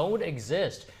actually don't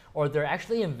exist, or they're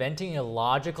actually inventing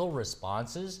illogical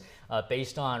responses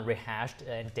based on rehashed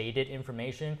and dated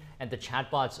information, and the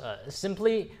chatbots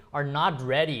simply are not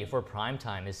ready for prime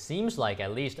time. It seems like,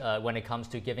 at least when it comes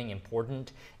to giving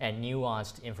important and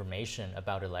nuanced information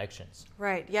about elections.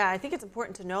 Right, yeah, I think it's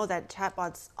important to know that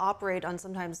chatbots operate on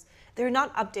sometimes, they're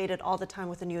not updated all the time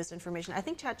with the newest information. I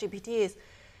think ChatGPT is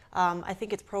I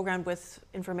think it's programmed with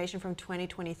information from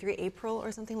 2023, April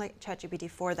or something like ChatGPT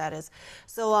 4, that is.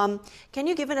 So can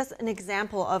you give us an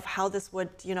example of how this would,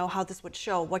 how this would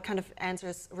show? What kind of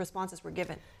responses were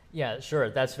given? Yeah, sure.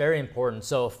 That's very important.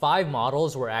 So 5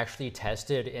 models were actually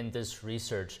tested in this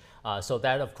research. So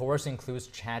that, of course, includes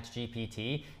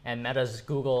ChatGPT and Meta's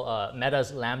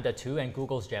Lambda 2 and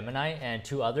Google's Gemini and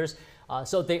 2 others.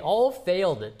 So they all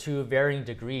failed to varying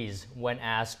degrees when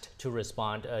asked to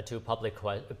respond to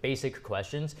basic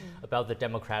questions about the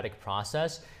democratic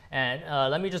process. And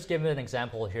let me just give an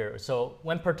example here. So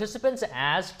when participants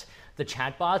asked the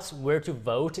chatbots where to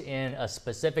vote in a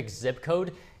specific zip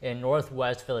code in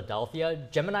Northwest Philadelphia,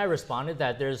 Gemini responded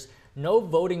that there's no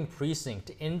voting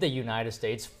precinct in the United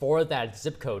States for that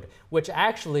zip code, which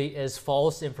actually is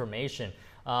false information.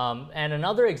 And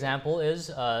another example is,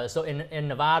 so in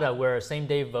Nevada, where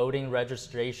same-day voting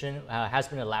registration has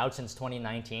been allowed since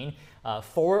 2019,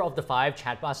 4 of the 5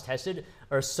 chatbots tested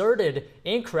asserted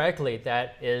incorrectly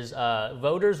that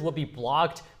voters will be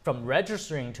blocked from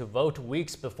registering to vote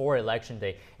weeks before Election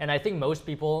Day. And I think most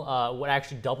people would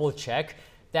actually double-check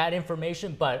that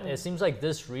information, but it seems like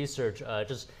this research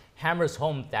just hammers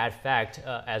home that fact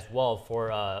as well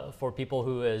for people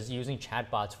who is using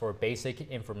chatbots for basic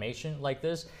information like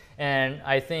this. And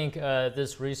I think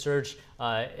this research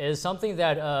is something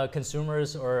that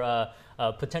consumers or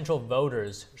potential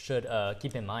voters should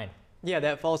keep in mind. Yeah,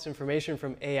 that false information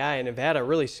from AI in Nevada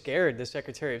really scared the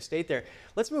Secretary of State there.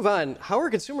 Let's move on. How are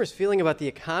consumers feeling about the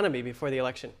economy before the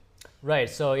election? Right,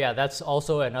 so yeah, that's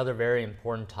also another very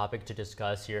important topic to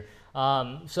discuss here.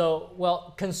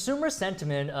 Well, consumer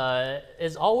sentiment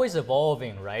is always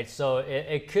evolving, right? So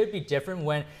it could be different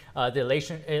when the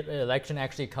election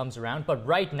actually comes around, but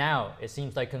right now it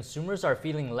seems like consumers are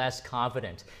feeling less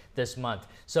confident this month.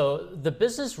 So the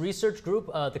business research group,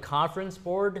 the Conference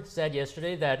Board, said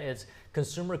yesterday that its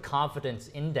consumer confidence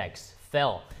index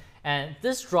fell. And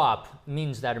this drop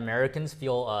means that Americans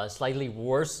feel slightly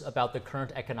worse about the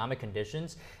current economic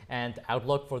conditions and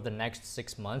outlook for the next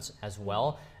 6 months as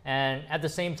well. And at the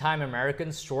same time,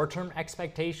 Americans' short-term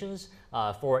expectations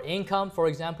for income, for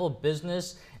example,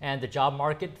 business and the job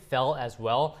market fell as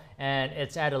well. And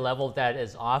it's at a level that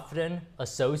is often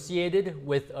associated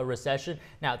with a recession.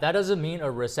 Now, that doesn't mean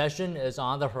a recession is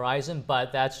on the horizon,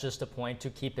 but that's just a point to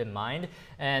keep in mind.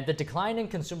 And the decline in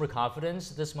consumer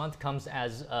confidence this month comes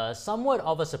as somewhat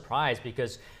of a surprise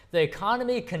because the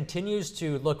economy continues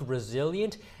to look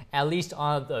resilient, at least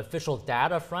on the official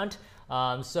data front.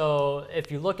 So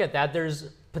if you look at that,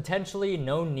 there's potentially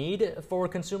no need for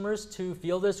consumers to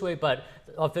feel this way, but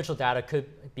official data could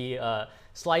be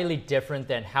slightly different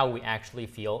than how we actually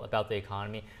feel about the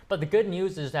economy. But the good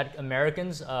news is that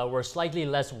Americans were slightly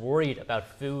less worried about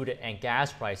food and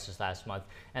gas prices last month.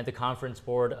 And the Conference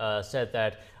Board said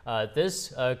that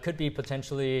this could be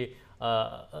potentially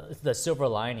the silver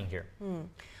lining here.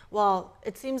 Well,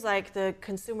 it seems like the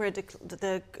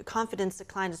the confidence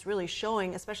decline is really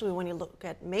showing, especially when you look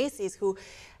at Macy's, who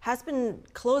has been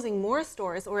closing more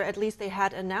stores, or at least they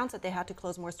had announced that they had to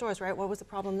close more stores, right? What was the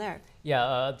problem there?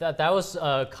 Yeah, that was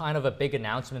kind of a big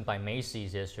announcement by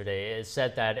Macy's yesterday. It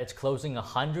said that it's closing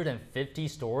 150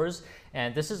 stores,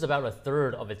 and this is about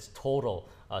 1/3 of its total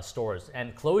stores.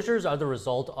 And closures are the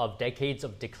result of decades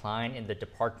of decline in the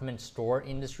department store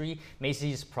industry.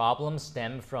 Macy's problems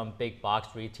stem from big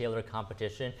box retailer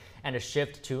competition, and a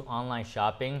shift to online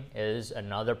shopping is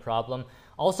another problem.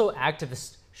 Also,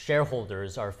 activist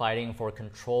shareholders are fighting for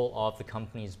control of the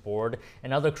company's board.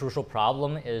 Another crucial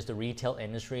problem is the retail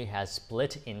industry has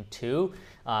split in 2.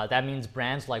 That means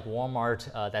brands like Walmart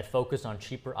that focus on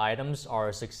cheaper items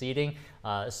are succeeding.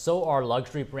 So are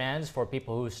luxury brands for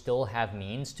people who still have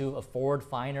means to afford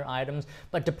finer items.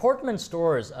 But department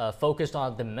stores focused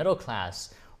on the middle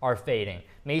class are fading.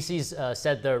 Macy's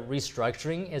said the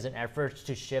restructuring is an effort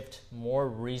to shift more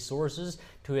resources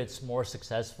to its more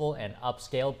successful and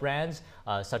upscale brands,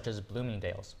 such as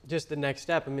Bloomingdale's. Just the next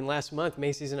step. I mean, last month,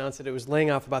 Macy's announced that it was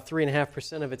laying off about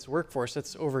 3.5% of its workforce.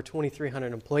 That's over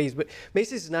 2,300 employees. But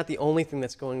Macy's is not the only thing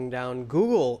that's going down.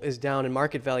 Google is down in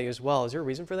market value as well. Is there a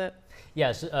reason for that?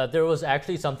 Yes, there was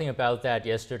actually something about that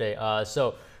yesterday.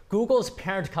 So Google's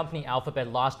parent company Alphabet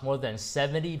lost more than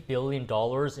 $70 billion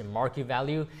in market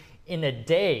value in a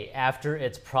day after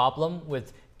its problem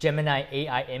with Gemini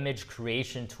AI image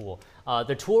creation tool.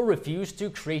 The tool refused to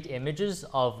create images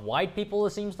of white people, it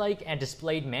seems like, and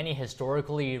displayed many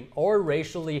historically or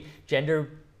racially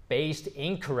gender-based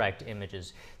incorrect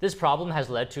images. This problem has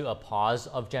led to a pause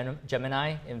of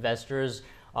Gemini. Investors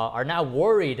are now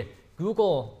worried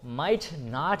Google might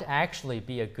not actually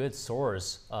be a good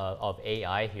source of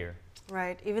AI here.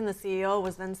 Right. Even the CEO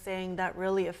was then saying that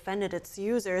really offended its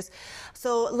users.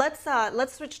 So let's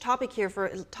switch topics here for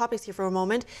a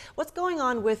moment. What's going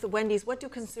on with Wendy's? What do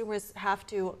customers have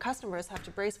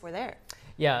to brace for there?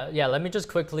 Yeah. Let me just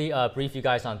quickly brief you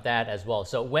guys on that as well.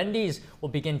 So Wendy's will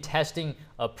begin testing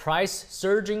a price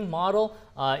surging model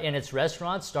in its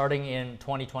restaurants starting in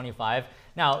 2025.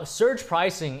 Now, surge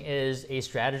pricing is a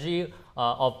strategy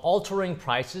of altering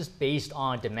prices based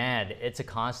on demand. It's a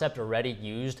concept already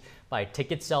used by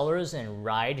ticket sellers and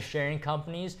ride-sharing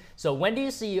companies. So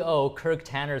Wendy's CEO Kirk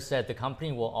Tanner said the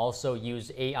company will also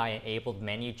use AI-enabled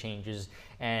menu changes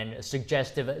and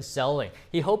suggestive selling.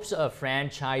 He hopes a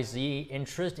franchisee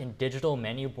interest in digital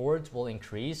menu boards will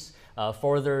increase,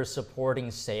 further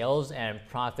supporting sales and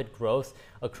profit growth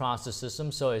across the system.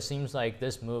 So it seems like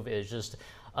this move is just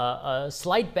a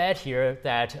slight bet here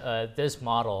that this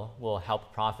model will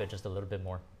help profit just a little bit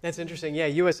more. That's interesting. Yeah,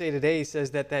 USA Today says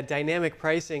that dynamic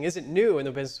pricing isn't new in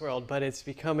the business world, but it's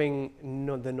becoming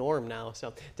the norm now.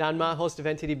 So Don Ma, host of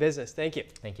NTD Business, thank you.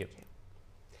 Thank you.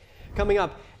 Coming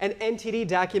up, an NTD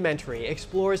documentary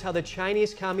explores how the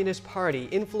Chinese Communist Party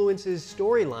influences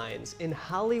storylines in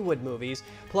Hollywood movies,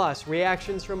 plus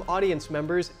reactions from audience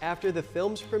members after the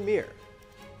film's premiere.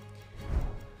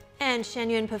 And Shen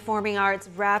Yun Performing Arts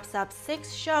wraps up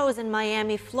 6 shows in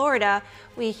Miami, Florida.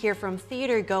 We hear from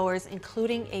theater goers,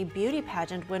 including a beauty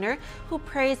pageant winner, who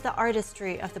praised the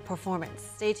artistry of the performance.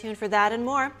 Stay tuned for that and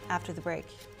more after the break.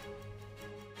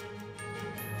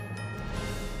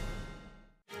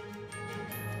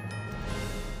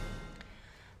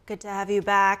 Good to have you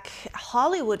back.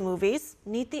 Hollywood movies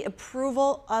need the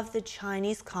approval of the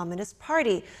Chinese Communist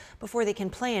Party before they can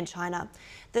play in China.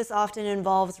 This often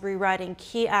involves rewriting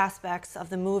key aspects of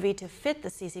the movie to fit the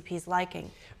CCP's liking.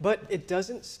 But it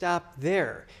doesn't stop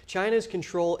there. China's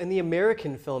control in the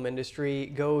American film industry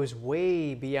goes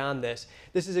way beyond this.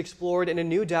 This is explored in a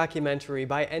new documentary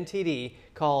by NTD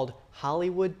called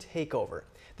Hollywood Takeover.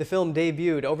 The film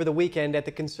debuted over the weekend at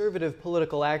the Conservative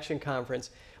Political Action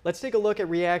Conference. Let's take a look at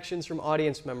reactions from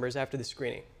audience members after the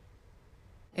screening.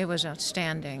 It was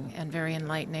outstanding and very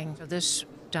enlightening. So this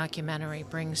documentary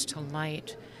brings to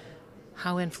light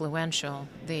how influential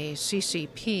the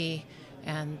CCP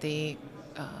and the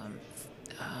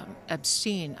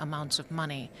obscene amounts of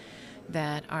money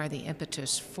that are the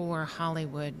impetus for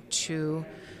Hollywood to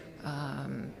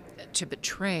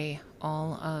betray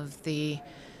all of the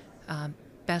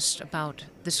best about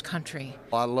this country.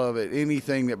 I love it.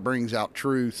 Anything that brings out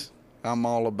truth, I'm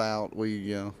all about.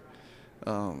 We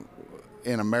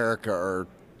in America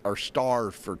are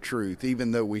starved for truth,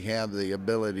 even though we have the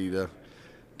ability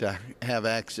to have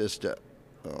access to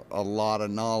a lot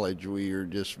of knowledge. We are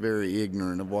just very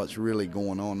ignorant of what's really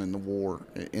going on in the war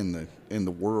in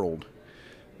the world,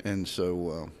 and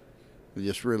so we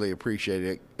just really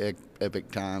appreciate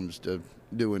Epic Times to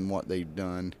doing what they've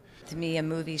done. To me, a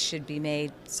movie should be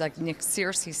made. It's like Nick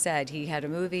Searcy said, he had a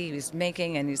movie he was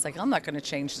making, and he's like, I'm not going to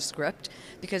change the script,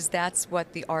 because that's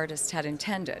what the artist had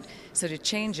intended. So to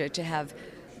change it, to have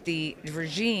the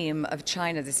regime of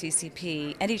China, the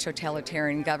CCP, any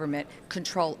totalitarian government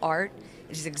control art,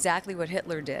 is exactly what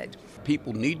Hitler did.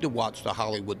 People need to watch the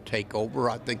Hollywood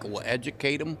Takeover. I think it will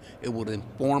educate them, it will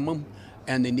inform them,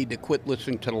 and they need to quit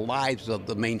listening to the lies of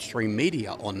the mainstream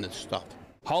media on this stuff.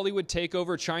 Hollywood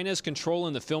Takeover, China's Control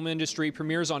in the Film Industry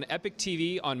premieres on Epic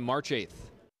TV on March 8th.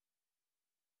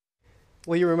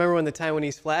 Well, you remember when the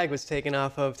Taiwanese flag was taken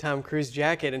off of Tom Cruise's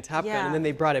jacket in Top Gun, and then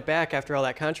they brought it back after all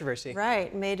that controversy.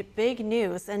 Right, made big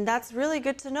news, and that's really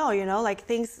good to know, you know, like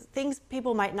things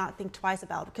people might not think twice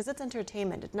about, because it's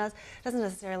entertainment. It doesn't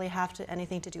necessarily have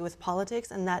anything to do with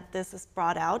politics, and that this is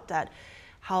brought out, that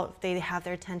how they have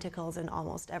their tentacles in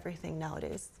almost everything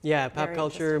nowadays. Yeah, pop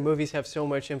culture, movies have so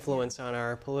much influence on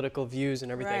our political views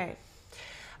and everything. Right.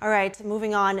 All right,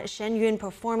 moving on. Shen Yun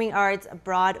Performing Arts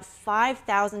brought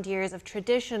 5,000 years of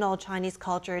traditional Chinese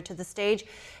culture to the stage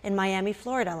in Miami,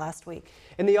 Florida last week.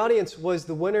 And the audience was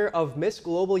the winner of Miss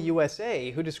Global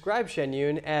USA, who described Shen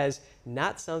Yun as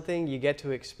not something you get to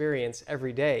experience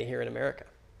every day here in America.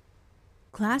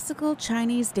 Classical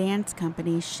Chinese dance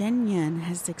company Shen Yun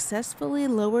has successfully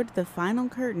lowered the final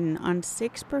curtain on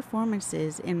 6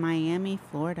 performances in Miami,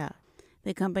 Florida.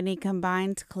 The company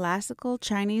combines classical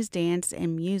Chinese dance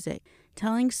and music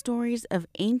telling stories of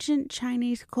ancient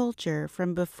Chinese culture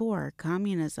from before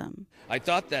communism. I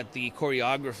thought that the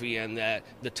choreography and that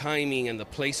the timing and the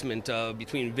placement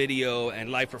between video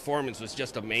and live performance was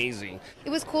just amazing. It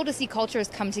was cool to see cultures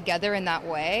come together in that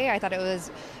way. I thought it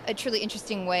was a truly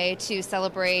interesting way to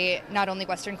celebrate not only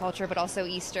Western culture but also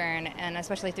Eastern, and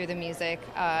especially through the music.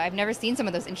 I've never seen some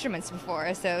of those instruments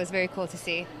before, so it was very cool to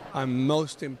see. I'm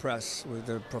most impressed with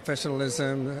the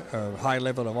professionalism, high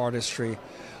level of artistry,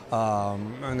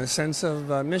 and a sense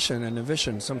of mission and a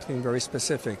vision, something very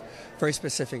specific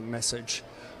message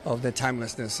of the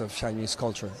timelessness of Chinese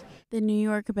culture. The New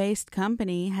York-based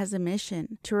company has a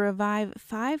mission to revive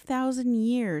 5,000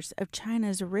 years of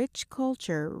China's rich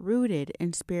culture rooted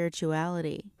in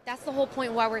spirituality. That's the whole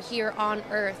point why we're here on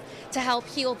Earth, to help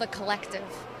heal the collective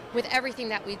with everything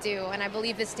that we do, and I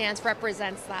believe this dance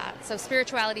represents that. So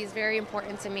spirituality is very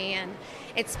important to me, and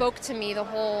it spoke to me the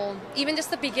whole, even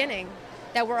just the beginning,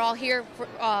 that we're all here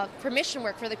for mission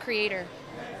work for the Creator.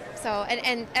 So,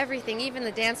 and everything, even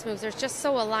the dance moves, are just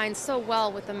so aligned so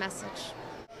well with the message.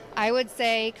 I would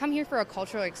say come here for a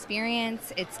cultural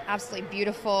experience. It's absolutely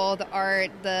beautiful. The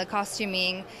art, the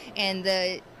costuming, and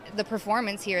the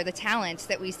performance here, the talent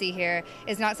that we see here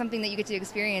is not something that you get to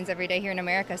experience every day here in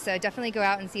America. So definitely go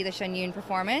out and see the Shen Yun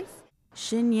performance.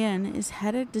 Shen Yun is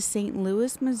headed to St.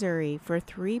 Louis, Missouri for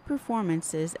 3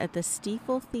 performances at the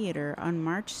Stiefel Theater on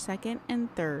March 2nd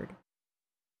and 3rd.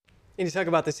 And you talk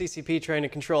about the CCP trying to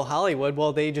control Hollywood.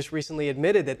 Well, they just recently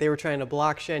admitted that they were trying to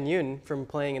block Shen Yun from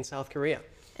playing in South Korea.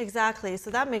 Exactly. So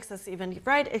that makes us even,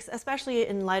 right, especially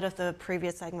in light of the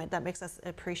previous segment, that makes us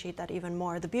appreciate that even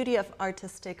more. The beauty of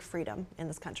artistic freedom in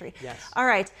this country. Yes. All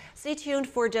right. Stay tuned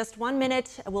for just 1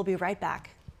 minute. We'll be right back.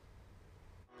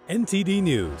 NTD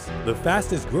News, the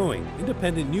fastest growing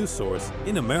independent news source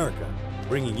in America,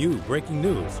 bringing you breaking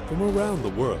news from around the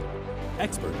world.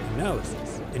 Expert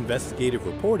analysis, investigative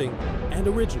reporting, and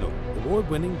original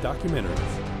award-winning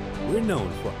documentaries. We're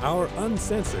known for our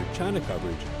uncensored China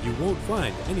coverage you won't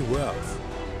find anywhere else.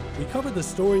 We cover the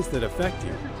stories that affect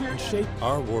you and shape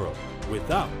our world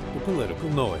without the political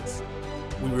noise.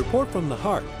 We report from the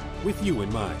heart with you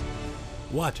in mind.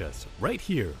 Watch us right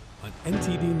here on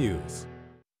NTD News.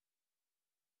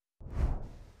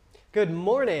 Good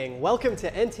morning. Welcome to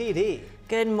NTD.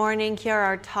 Good morning. Here are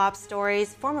our top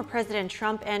stories. Former President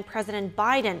Trump and President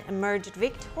Biden emerged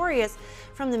victorious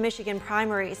from the Michigan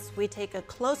primaries. We take a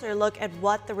closer look at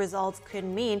what the results could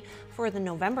mean for the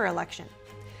November election.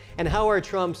 And how are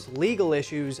Trump's legal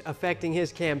issues affecting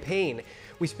his campaign?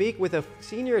 We speak with a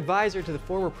senior advisor to the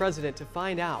former president to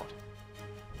find out.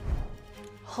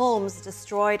 Homes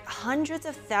destroyed, hundreds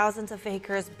of thousands of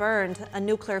acres burned, a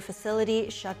nuclear facility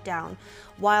shut down.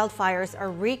 Wildfires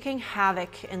are wreaking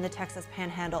havoc in the Texas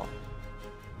Panhandle.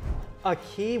 A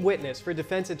key witness for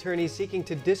defense attorneys seeking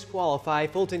to disqualify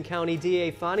Fulton County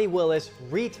DA Fani Willis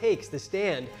retakes the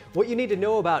stand. What you need to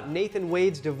know about Nathan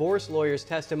Wade's divorce lawyer's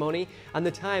testimony on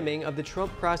the timing of the Trump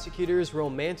prosecutor's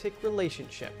romantic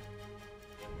relationship.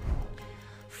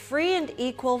 Free and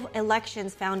Equal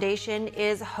Elections Foundation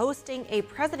is hosting a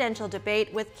presidential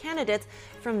debate with candidates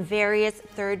from various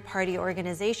third-party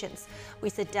organizations. We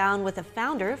sit down with the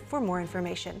founder for more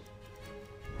information.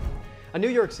 A New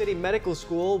York City medical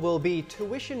school will be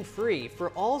tuition-free for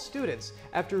all students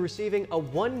after receiving a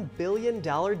 $1 billion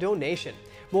donation.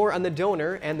 More on the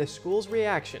donor and the school's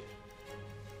reaction.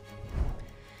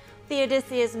 The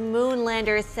Odysseus moon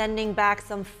lander is sending back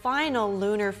some final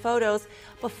lunar photos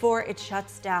before it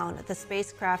shuts down. The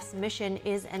spacecraft's mission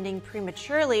is ending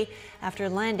prematurely after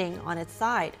landing on its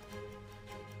side.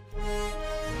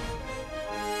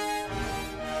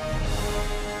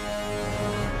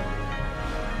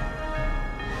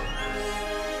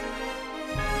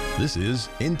 This is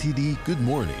NTD Good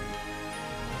Morning.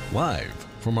 Live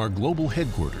from our global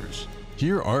headquarters,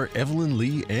 here are Evelyn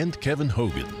Lee and Kevin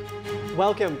Hogan.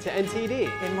 Welcome to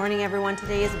NTD. Good morning, everyone.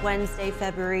 Today is Wednesday,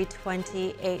 February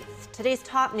 28th. Today's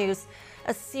top news: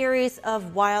 a series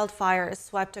of wildfires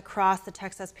swept across the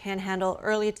Texas Panhandle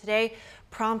early today,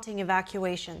 prompting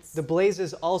evacuations. The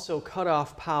blazes also cut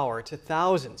off power to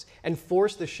thousands and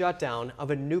forced the shutdown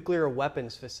of a nuclear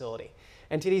weapons facility.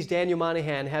 NTD's Daniel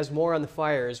Monahan has more on the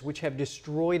fires, which have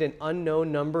destroyed an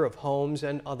unknown number of homes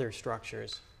and other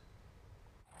structures.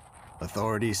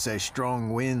 Authorities say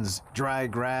strong winds, dry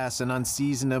grass, and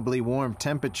unseasonably warm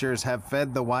temperatures have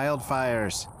fed the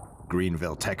wildfires.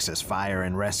 Greenville, Texas Fire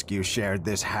and Rescue shared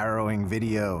this harrowing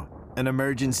video. An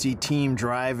emergency team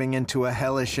driving into a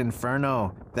hellish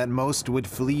inferno that most would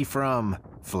flee from.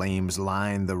 Flames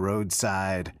line the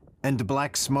roadside, and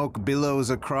black smoke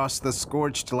billows across the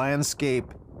scorched landscape.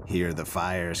 Here the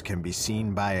fires can be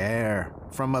seen by air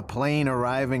from a plane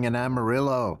arriving in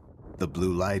Amarillo. The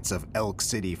blue lights of Elk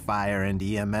City Fire and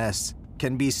EMS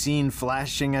can be seen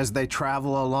flashing as they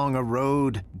travel along a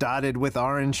road dotted with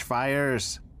orange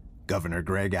fires. Governor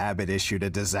Greg Abbott issued a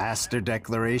disaster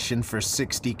declaration for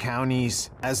 60 counties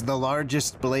as the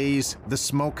largest blaze, the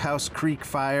Smokehouse Creek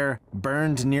Fire,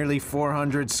 burned nearly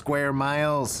 400 square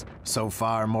miles. So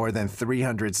far, more than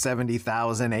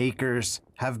 370,000 acres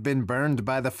have been burned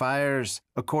by the fires,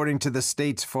 according to the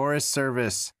state's Forest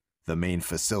Service. The main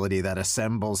facility that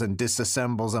assembles and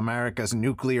disassembles America's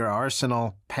nuclear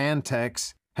arsenal,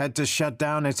 Pantex, had to shut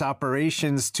down its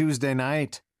operations Tuesday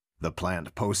night. The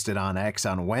plant posted on X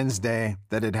on Wednesday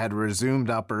that it had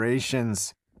resumed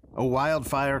operations. A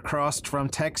wildfire crossed from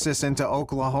Texas into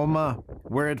Oklahoma,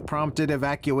 where it prompted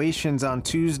evacuations on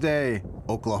Tuesday.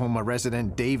 Oklahoma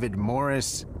resident David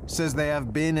Morris says they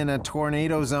have been in a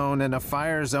tornado zone and a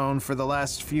fire zone for the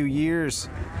last few years.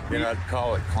 You know, I'd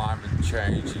call it climate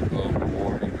change and global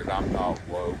warming, but I'm not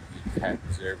woke. It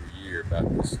happens every year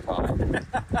about this time.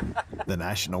 The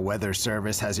National Weather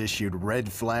Service has issued red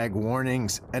flag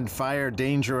warnings and fire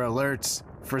danger alerts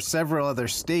for several other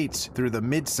states through the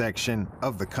midsection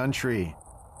of the country.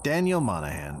 Daniel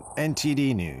Monahan,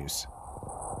 NTD News.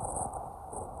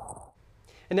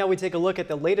 And now we take a look at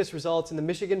the latest results in the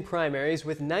Michigan primaries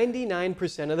with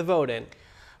 99% of the vote in.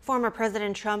 Former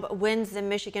President Trump wins the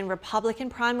Michigan Republican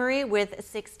primary with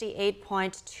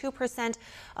 68.2%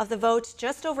 of the vote,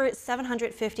 just over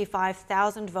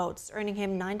 755,000 votes, earning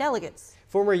him 9 delegates.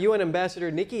 Former UN Ambassador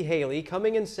Nikki Haley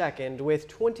coming in second with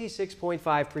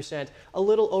 26.5%, a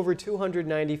little over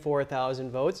 294,000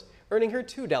 votes, earning her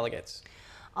 2 delegates.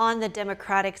 On the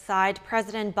Democratic side,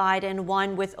 President Biden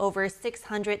won with over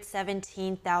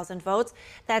 617,000 votes.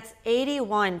 That's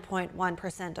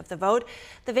 81.1% of the vote.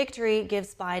 The victory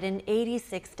gives Biden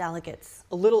 86 delegates.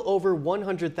 A little over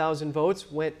 100,000 votes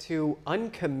went to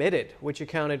uncommitted, which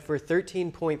accounted for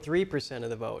 13.3% of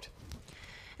the vote.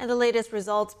 And the latest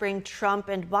results bring Trump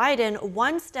and Biden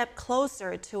one step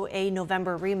closer to a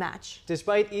November rematch.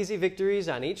 Despite easy victories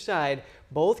on each side,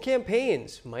 both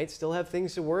campaigns might still have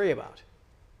things to worry about.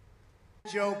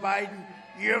 Joe Biden,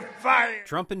 you're fired.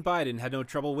 Trump and Biden had no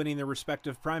trouble winning their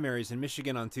respective primaries in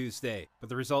Michigan on Tuesday, but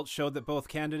the results showed that both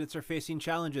candidates are facing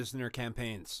challenges in their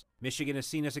campaigns. Michigan is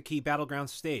seen as a key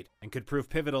battleground state and could prove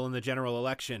pivotal in the general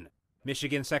election.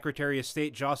 Michigan Secretary of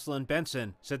State Jocelyn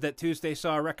Benson said that Tuesday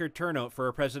saw a record turnout for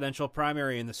a presidential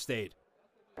primary in the state.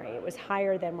 It was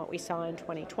higher than what we saw in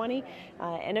 2020,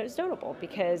 and it was notable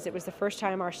because it was the first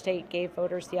time our state gave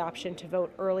voters the option to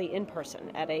vote early in person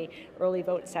at a early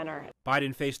vote center.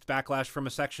 Biden faced backlash from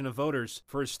a section of voters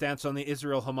for his stance on the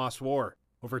Israel-Hamas war.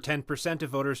 Over 10% of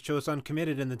voters chose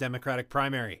uncommitted in the Democratic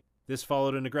primary. This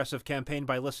followed an aggressive campaign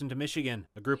by Listen to Michigan,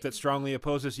 a group that strongly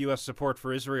opposes U.S. support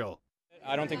for Israel.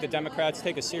 I don't think the Democrats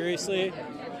take us seriously,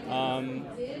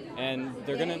 and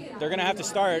they're gonna have to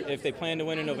start if they plan to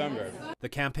win in November. The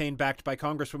campaign, backed by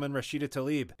Congresswoman Rashida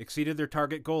Tlaib, exceeded their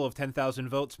target goal of 10,000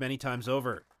 votes many times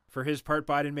over. For his part,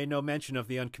 Biden made no mention of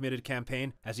the uncommitted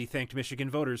campaign as he thanked Michigan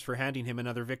voters for handing him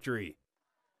another victory.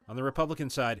 On the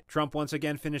Republican side, Trump once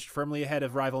again finished firmly ahead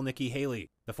of rival Nikki Haley.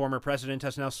 The former president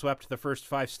has now swept the first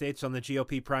 5 states on the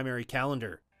GOP primary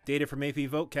calendar. Data from AP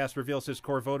Votecast reveals his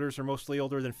core voters are mostly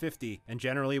older than 50 and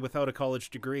generally without a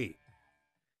college degree.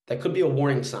 That could be a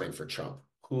warning sign for Trump,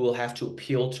 who will have to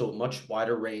appeal to a much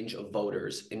wider range of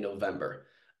voters in November,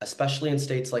 especially in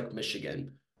states like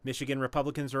Michigan. Michigan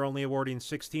Republicans are only awarding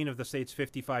 16 of the state's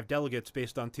 55 delegates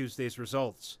based on Tuesday's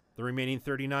results. The remaining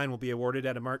 39 will be awarded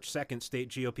at a March 2nd state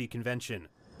GOP convention.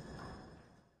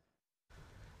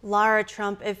 Lara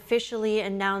Trump officially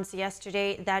announced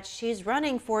yesterday that she's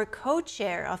running for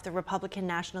co-chair of the Republican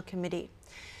National Committee.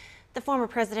 The former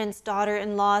president's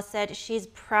daughter-in-law said she's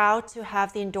proud to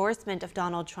have the endorsement of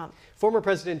Donald Trump. Former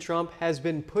President Trump has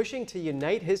been pushing to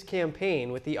unite his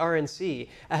campaign with the RNC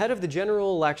ahead of the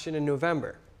general election in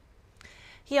November.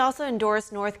 He also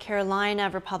endorsed North Carolina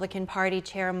Republican Party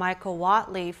Chair Michael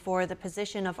Whatley for the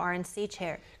position of RNC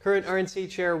chair. Current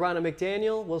RNC chair Ronna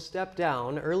McDaniel will step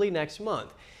down early next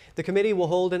month. The committee will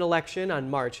hold an election on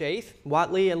March 8th.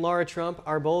 Whatley and Lara Trump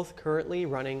are both currently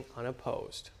running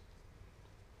unopposed.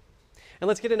 And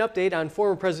let's get an update on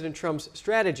former President Trump's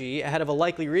strategy ahead of a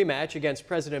likely rematch against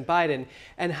President Biden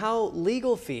and how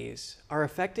legal fees are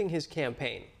affecting his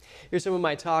campaign. Here's some of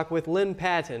my talk with Lynn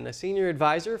Patton, a senior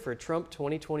advisor for Trump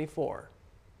 2024.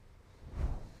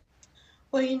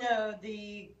 Well, you know,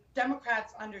 the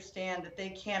Democrats understand that they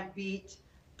can't beat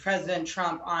President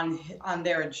Trump on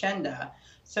their agenda,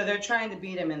 so they're trying to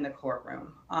beat him in the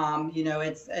courtroom. You know,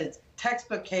 it's a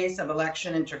textbook case of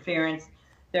election interference.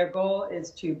 Their goal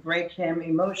is to break him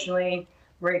emotionally,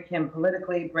 break him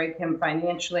politically, break him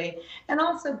financially, and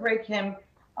also break him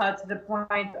to the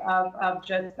point of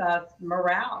just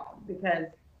morale, because,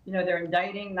 you know, they're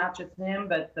indicting not just him,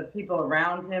 but the people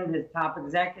around him, his top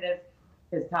executives,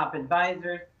 his top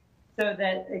advisors, so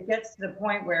that it gets to the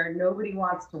point where nobody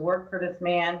wants to work for this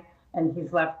man, and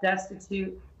he's left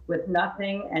destitute with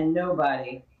nothing and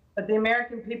nobody. But the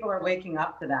American people are waking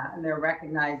up to that, and they're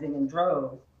recognizing in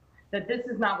droves that this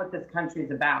is not what this country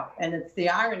is about. And it's the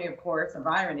irony, of course, of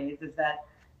ironies, is that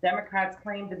Democrats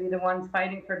claim to be the ones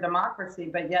fighting for democracy,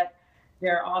 but yet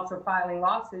they're also filing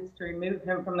lawsuits to remove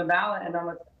him from the ballot in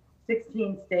almost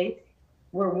 16 states.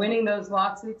 We're winning those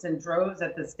lawsuits in droves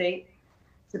at the state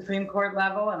Supreme Court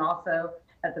level and also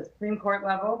at the Supreme Court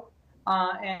level.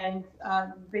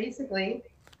 Basically,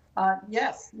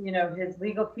 yes, you know, his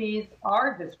legal fees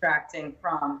are distracting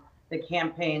from the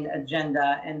campaign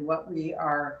agenda and what we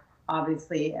are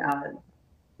obviously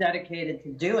dedicated to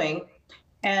doing.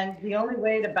 And the only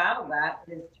way to battle that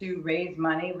is to raise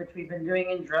money, which we've been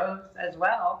doing in droves as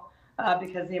well,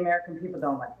 because the American people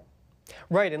don't like it.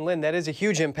 Right, and Lynn, that is a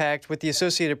huge impact, with the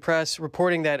Associated Press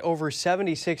reporting that over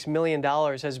 $76 million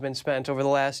has been spent over the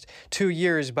last 2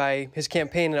 years by his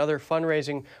campaign and other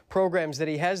fundraising programs that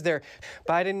he has there.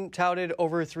 Biden touted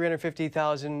over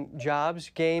 350,000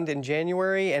 jobs gained in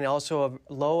January and also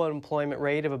a low unemployment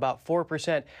rate of about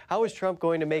 4%. How is Trump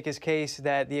going to make his case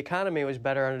that the economy was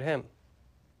better under him?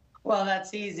 Well,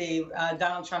 that's easy.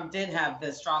 Donald Trump did have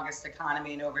the strongest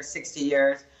economy in over 60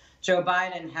 years. Joe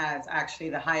Biden has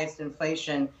actually the highest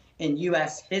inflation in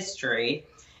U.S. history.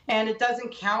 And it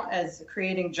doesn't count as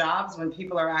creating jobs when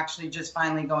people are actually just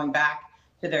finally going back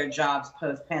to their jobs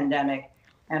post-pandemic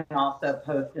and also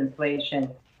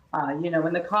post-inflation. You know,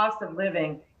 when the cost of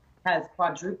living has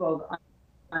quadrupled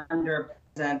under a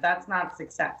president, that's not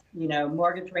success. You know,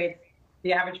 mortgage rates,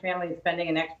 the average family is spending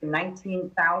an extra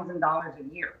 $19,000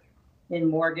 a year in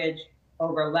mortgage,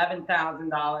 over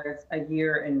 $11,000 a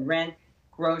year in rent,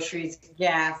 groceries,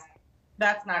 gas.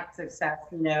 That's not success.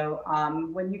 You know,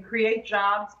 when you create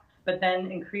jobs but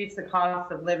then increase the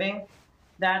cost of living,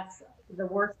 that's the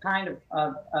worst kind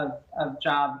of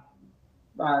job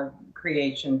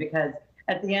creation, because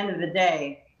at the end of the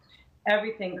day,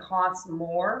 everything costs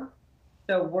more.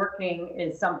 So working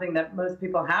is something that most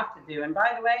people have to do. And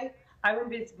by the way, I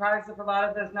wouldn't be surprised if a lot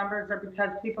of those numbers are because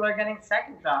people are getting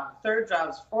second jobs, third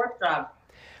jobs, fourth jobs.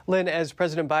 Lynn, as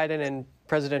President Biden and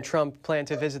President Trump plan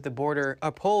to visit the border,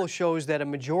 a poll shows that a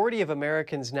majority of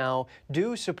Americans now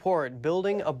do support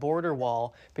building a border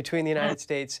wall between the United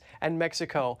States and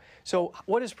Mexico. So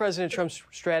what is President Trump's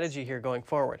strategy here going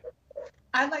forward?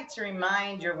 I'd like to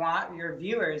remind your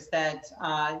viewers that,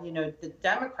 you know, the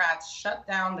Democrats shut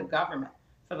down the government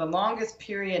for the longest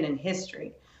period in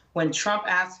history, when Trump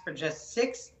asked for just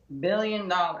 $6 billion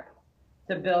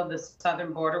to build the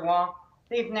southern border wall.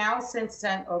 They've now since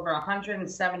sent over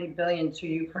 $170 billion to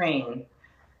Ukraine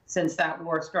since that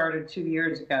war started 2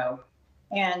 years ago.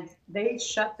 And they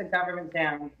shut the government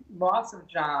down, loss of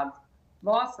jobs,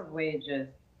 loss of wages,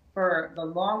 for the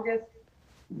longest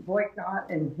boycott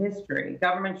in history,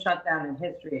 government shutdown in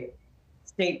history.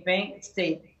 State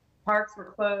parks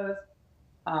were closed.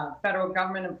 Federal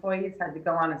government employees had to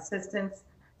go on assistance.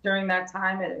 During that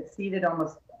time, it exceeded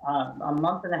almost a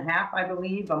month and a half, I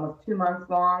believe, almost 2 months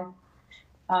long,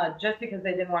 just because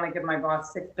they didn't want to give my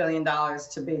boss $6 billion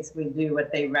to basically do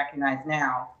what they recognize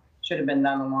now should have been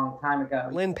done a long time ago.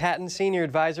 Lynn Patton, Senior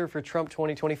Advisor for Trump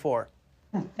 2024.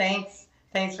 Thanks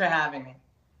for having me.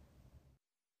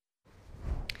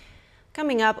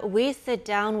 Coming up, we sit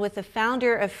down with the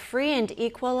founder of Free and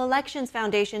Equal Elections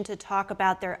Foundation to talk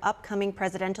about their upcoming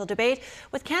presidential debate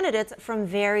with candidates from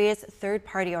various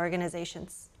third-party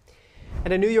organizations.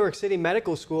 And a New York City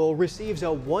medical school receives a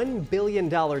 $1 billion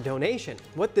donation.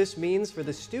 What this means for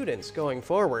the students going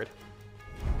forward.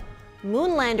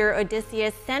 Moonlander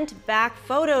Odysseus sent back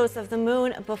photos of the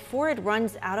moon before it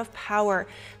runs out of power.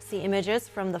 See images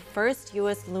from the first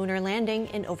U.S. lunar landing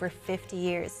in over 50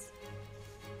 years.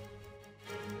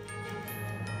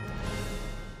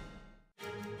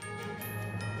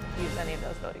 Use any of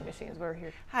those voting machines. We're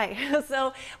here. Hi,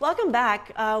 so welcome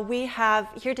back. We have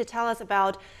here to tell us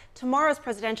about tomorrow's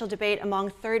presidential debate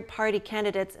among third-party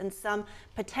candidates and some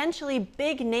potentially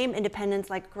big-name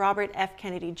independents like Robert F.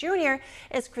 Kennedy Jr.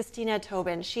 is Christina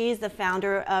Tobin. She's the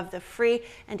founder of the Free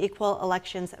and Equal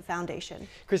Elections Foundation.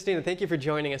 Christina, thank you for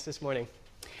joining us this morning.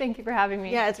 Thank you for having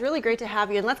me. Yeah, it's really great to have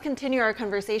you. And let's continue our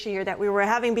conversation here that we were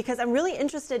having, because I'm really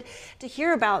interested to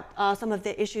hear about some of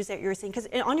the issues that you're seeing. Because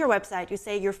on your website, you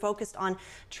say you're focused on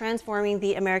transforming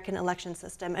the American election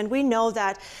system. And we know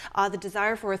that the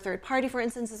desire for a third party, for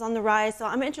instance, is on the rise. So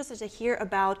I'm interested to hear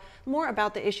more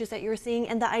about the issues that you're seeing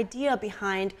and the idea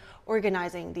behind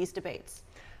organizing these debates.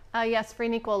 Yes, Free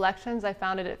and Equal Elections, I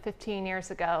founded it 15 years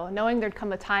ago, knowing there'd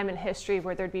come a time in history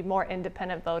where there'd be more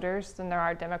independent voters than there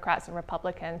are Democrats and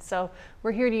Republicans. So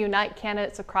we're here to unite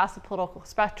candidates across the political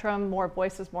spectrum, more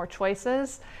voices, more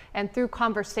choices, and through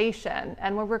conversation.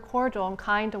 And when we're cordial and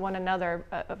kind to one another,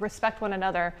 respect one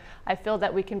another, I feel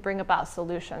that we can bring about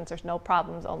solutions. There's no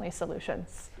problems, only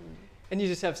solutions. And you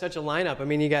just have such a lineup. I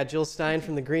mean, you got Jill Stein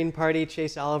from the Green Party,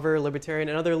 Chase Oliver, Libertarian,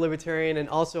 another Libertarian, and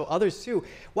also others too.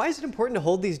 Why is it important to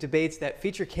hold these debates that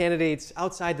feature candidates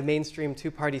outside the mainstream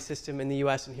two-party system in the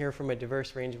U.S. and hear from a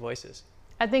diverse range of voices?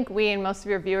 I think we and most of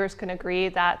your viewers can agree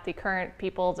that the current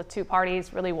people, the two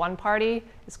parties, really one party,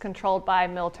 is controlled by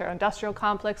military-industrial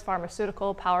complex,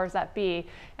 pharmaceutical powers that be.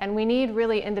 And we need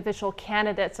really individual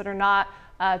candidates that are not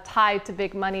tied to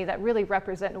big money, that really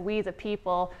represent we the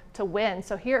people to win.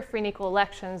 So here at Free and Equal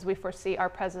Elections, we foresee our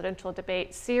presidential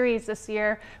debate series this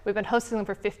year. We've been hosting them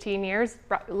for 15 years.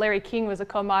 Larry King was a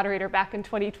co-moderator back in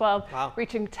 2012, wow,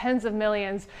 reaching tens of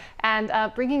millions. And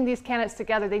bringing these candidates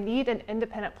together, they need an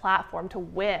independent platform to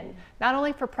win, not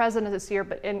only for president this year,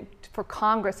 but for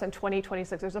Congress in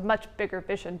 2026. There's a much bigger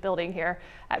vision building here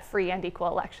at Free and Equal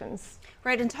Elections.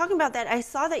 Right, and talking about that, I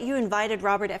saw that you invited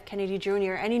Robert F. Kennedy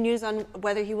Jr. Any news on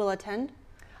whether he will attend?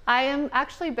 I am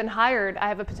actually been hired. I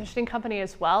have a petitioning company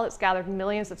as well. It's gathered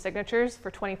millions of signatures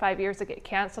for 25 years to get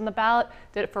candidates on the ballot.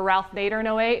 Did it for Ralph Nader in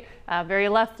 08, very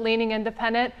left-leaning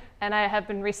independent. And I have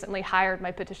been recently hired,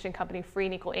 my petitioning company, Free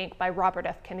and Equal Inc., by Robert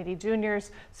F. Kennedy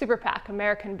Jr.'s super PAC,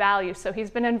 American Values. So he's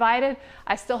been invited.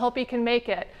 I still hope he can make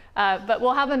it. But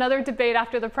we'll have another debate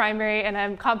after the primary, and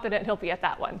I'm confident he'll be at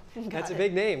that one. That's a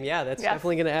big name. Yeah, that's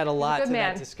definitely going to add a lot to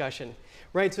that discussion.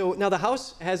 Right, so now the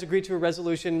House has agreed to a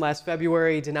resolution last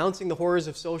February denouncing the horrors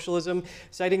of socialism,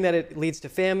 citing that it leads to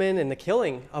famine and the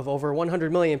killing of over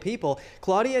 100 million people.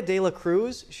 Claudia De La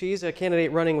Cruz, she's a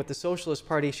candidate running with the Socialist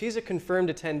Party. She's a confirmed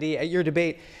attendee at your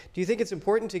debate. Do you think it's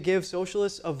important to give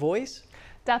socialists a voice?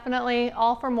 Definitely,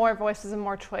 all for more voices and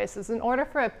more choices. In order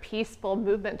for a peaceful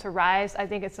movement to rise, I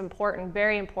think it's important,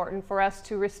 very important, for us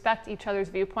to respect each other's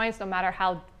viewpoints, no matter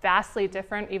how vastly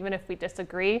different, even if we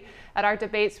disagree. At our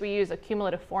debates, we use a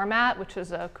cumulative format, which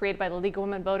was created by the League of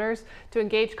Women Voters, to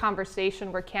engage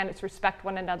conversation where candidates respect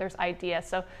one another's ideas.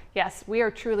 So yes, we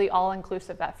are truly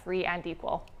all-inclusive at Free and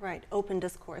Equal. Right, open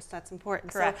discourse, that's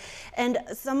important. Correct. So, and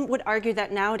some would argue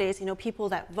that nowadays, you know, people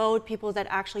that vote, people that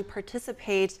actually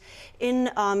participate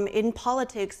in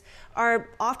politics are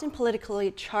often politically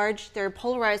charged. They're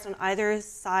polarized on either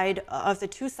side of the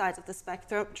two sides of the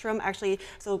spectrum. Actually,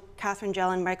 so Catherine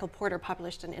Gell and Michael Porter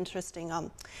published an interesting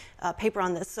paper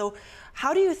on this. So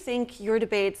how do you think your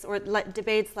debates, or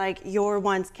debates like your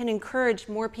ones, can encourage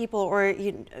more people, or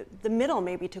the middle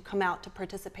maybe, to come out to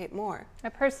participate more? I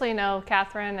personally know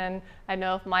Catherine, and I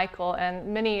know of Michael,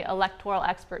 and many electoral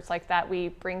experts like that we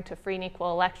bring to Free and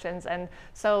Equal Elections. And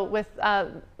so with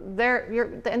the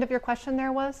end of your question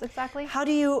there was exactly? How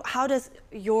does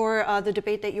the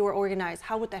debate that you were organized,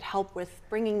 how would that help with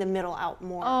bringing the middle out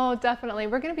more? Oh, definitely.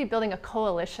 We're going to be building a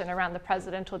coalition around the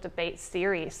presidential debate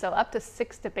series. So up to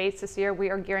 6 debates this year. We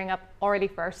are gearing up already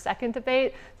for our second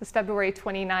debate. This is February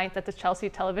 29th at the Chelsea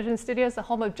Television Studios, the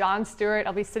home of Jon Stewart.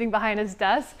 I'll be sitting behind his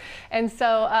desk. And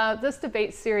so this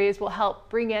debate series will help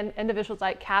bring in individuals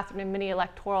like Catherine and many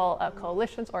electoral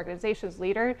coalitions, organizations,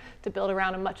 leaders to build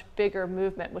around a much bigger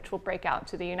movement, which will break out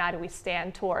into the United We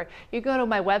Stand tour. You go to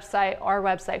my website, our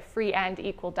website,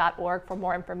 freeandequal.org, for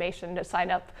more information, to sign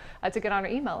up to get on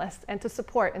our email list and to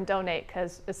support and donate,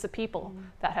 because it's the people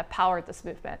that have powered this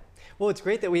movement. Well, it's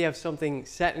great that we have something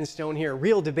set in stone here,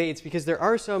 real debates, because there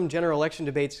are some general election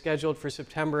debates scheduled for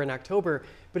September and October,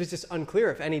 but it's just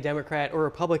unclear if any Democrat or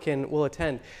Republican will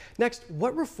attend. Next,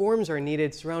 what reforms are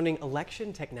needed surrounding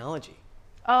election technology?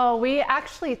 Oh, we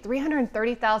actually,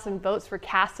 330,000 votes were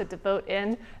casted to vote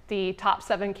in the top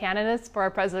 7 candidates for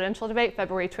our presidential debate,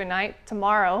 February 29th,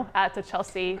 tomorrow at the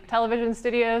Chelsea Television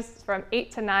Studios from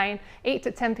 8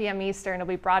 to 10 p.m. Eastern. It'll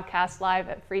be broadcast live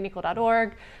at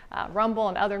freeandequal.org, Rumble,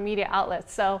 and other media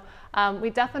outlets. So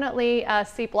we definitely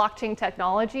see blockchain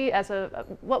technology as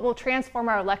what will transform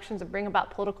our elections and bring about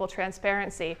political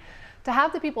transparency. To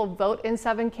have the people vote in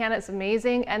 7 candidates is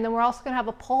amazing, and then we're also going to have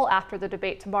a poll after the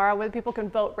debate tomorrow where people can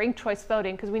vote ranked choice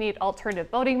voting, because we need alternative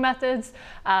voting methods.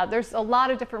 There's a lot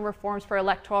of different important reforms for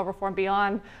electoral reform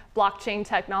beyond blockchain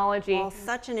technology. Well,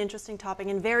 such an interesting topic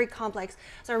and very complex.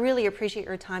 So I really appreciate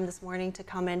your time this morning to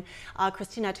come in.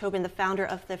 Christina Tobin, the founder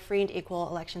of the Free and Equal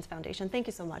Elections Foundation. Thank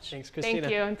you so much. Thanks, Christina.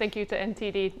 Thank you, and thank you to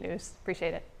NTD News.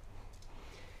 Appreciate it.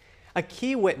 A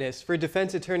key witness for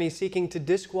defense attorneys seeking to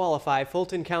disqualify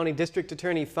Fulton County District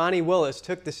Attorney Fani Willis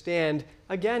took the stand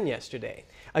again yesterday.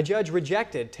 A judge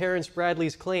rejected Terrence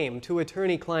Bradley's claim to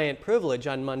attorney-client privilege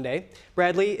on Monday.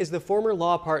 Bradley is the former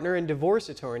law partner and divorce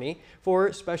attorney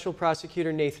for Special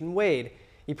Prosecutor Nathan Wade.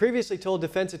 He previously told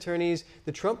defense attorneys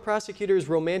the Trump prosecutor's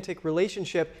romantic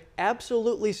relationship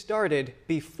absolutely started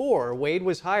before Wade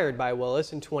was hired by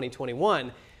Willis in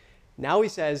 2021. Now he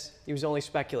says he was only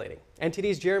speculating.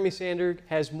 NTD's Jeremy Sandberg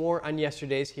has more on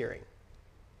yesterday's hearing.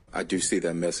 I do see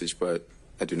that message, but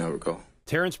I do not recall.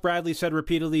 Terrence Bradley said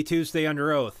repeatedly Tuesday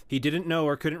under oath he didn't know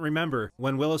or couldn't remember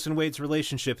when Willis and Wade's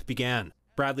relationship began.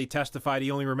 Bradley testified he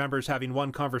only remembers having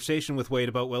one conversation with Wade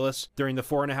about Willis during the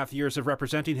 4.5 years of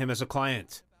representing him as a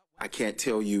client. I can't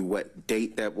tell you what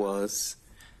date that was.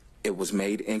 It was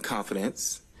made in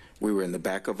confidence. We were in the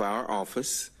back of our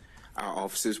office. Our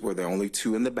offices were the only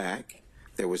two in the back.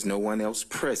 There was no one else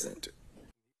present.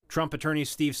 Trump attorney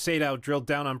Steve Sadow drilled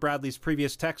down on Bradley's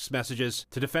previous text messages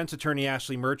to defense attorney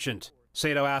Ashley Merchant.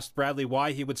 Sadow asked Bradley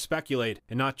why he would speculate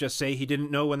and not just say he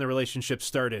didn't know when the relationship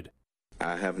started.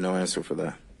 I have no answer for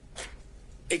that.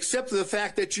 Except for the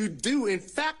fact that you do in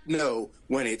fact know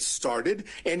when it started,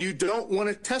 and you don't want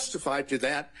to testify to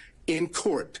that in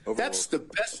court. Overruled. That's the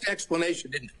best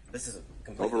explanation, isn't it? This is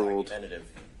completely argumentative.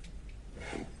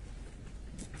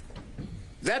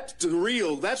 That's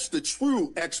the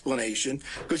true explanation,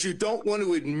 because you don't want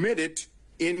to admit it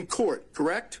in court,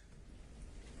 correct?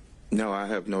 No, I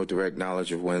have no direct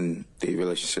knowledge of when the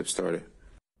relationship started.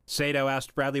 Sadow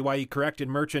asked Bradley why he corrected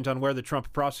Merchant on where the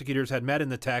Trump prosecutors had met in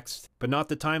the text, but not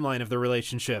the timeline of the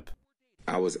relationship.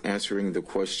 I was answering the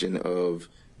question of,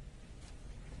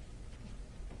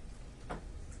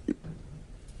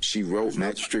 she wrote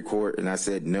magistrate court, and I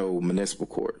said no, municipal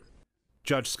court.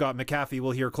 Judge Scott McAfee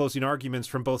will hear closing arguments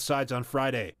from both sides on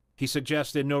Friday. He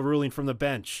suggested no ruling from the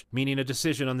bench, meaning a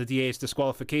decision on the DA's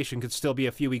disqualification could still be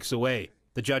a few weeks away.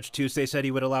 The judge Tuesday said he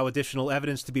would allow additional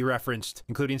evidence to be referenced,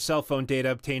 including cell phone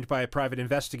data obtained by a private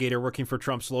investigator working for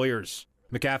Trump's lawyers.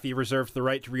 McAfee reserves the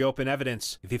right to reopen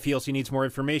evidence if he feels he needs more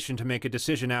information to make a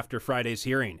decision after Friday's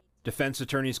hearing. Defense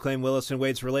attorneys claim Willis and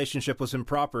Wade's relationship was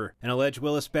improper and allege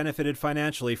Willis benefited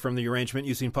financially from the arrangement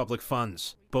using public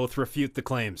funds. Both refute the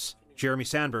claims. Jeremy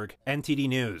Sandberg, NTD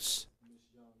News.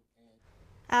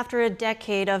 After a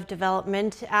decade of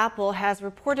development, Apple has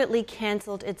reportedly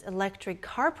canceled its electric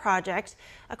car project,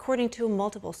 according to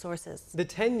multiple sources. The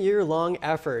 10-year-long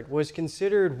effort was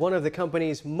considered one of the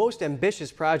company's most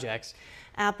ambitious projects.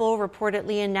 Apple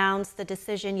reportedly announced the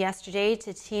decision yesterday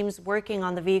to teams working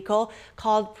on the vehicle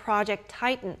called Project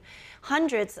Titan.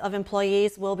 Hundreds of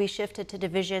employees will be shifted to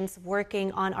divisions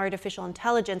working on artificial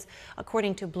intelligence,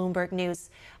 according to Bloomberg News.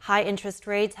 High interest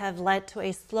rates have led to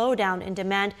a slowdown in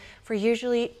demand for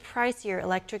usually pricier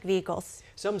electric vehicles.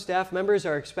 Some staff members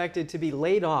are expected to be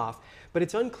laid off, but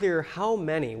it's unclear how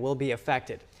many will be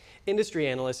affected. Industry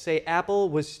analysts say Apple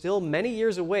was still many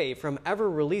years away from ever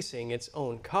releasing its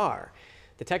own car.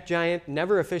 The tech giant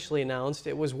never officially announced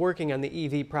it was working on the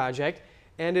EV project,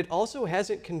 and it also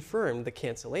hasn't confirmed the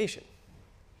cancellation.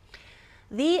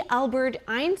 The Albert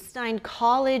Einstein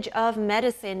College of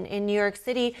Medicine in New York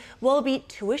City will be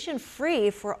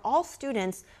tuition-free for all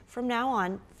students from now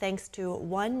on, thanks to a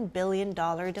 $1 billion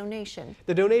donation.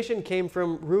 The donation came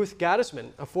from Ruth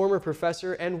Gottesman, a former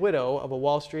professor and widow of a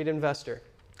Wall Street investor.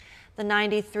 The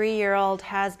 93-year-old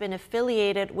has been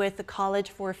affiliated with the college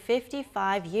for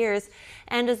 55 years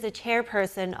and is the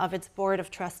chairperson of its board of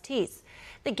trustees.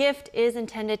 The gift is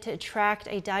intended to attract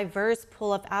a diverse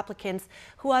pool of applicants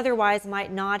who otherwise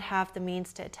might not have the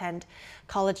means to attend.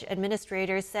 College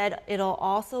administrators said it'll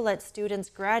also let students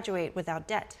graduate without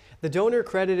debt. The donor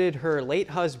credited her late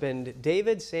husband,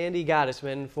 David Sandy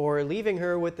Gottesman, for leaving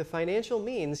her with the financial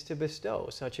means to bestow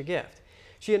such a gift.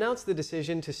 She announced the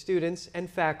decision to students and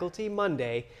faculty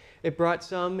Monday. It brought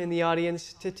some in the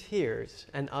audience to tears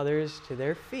and others to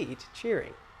their feet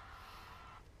cheering.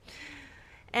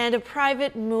 And a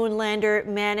private moon lander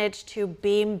managed to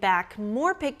beam back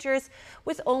more pictures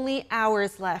with only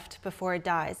hours left before it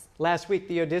dies. Last week,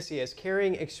 the Odysseus,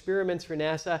 carrying experiments for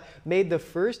NASA, made the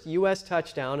first U.S.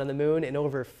 touchdown on the moon in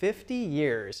over 50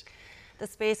 years. The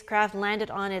spacecraft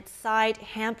landed on its side,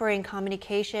 hampering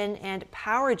communication and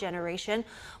power generation.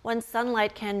 When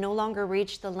sunlight can no longer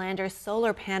reach the lander's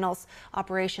solar panels,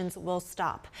 operations will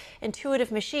stop.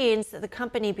 Intuitive Machines, the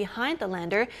company behind the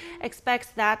lander, expects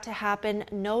that to happen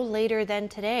no later than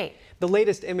today. The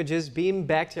latest images beamed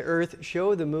back to Earth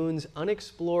show the moon's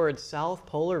unexplored south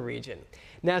polar region.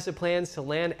 NASA plans to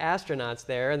land astronauts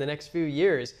there in the next few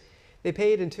years. They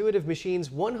paid Intuitive Machines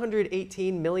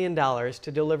 $118 million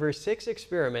to deliver 6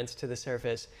 experiments to the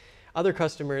surface. Other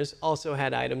customers also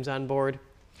had items on board.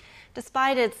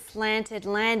 Despite its slanted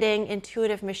landing,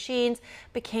 Intuitive Machines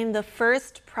became the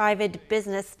first private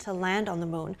business to land on the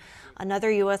moon. Another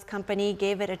U.S. company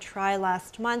gave it a try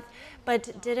last month,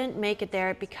 but didn't make it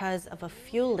there because of a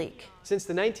fuel leak. Since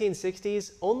the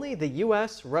 1960s, only the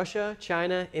U.S., Russia,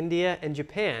 China, India, and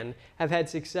Japan have had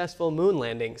successful moon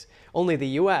landings. Only the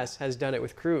U.S. has done it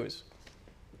with crews.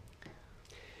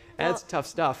 That's tough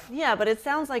stuff. Yeah, but it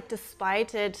sounds like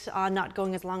despite it not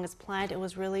going as long as planned,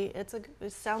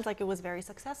 it sounds like it was very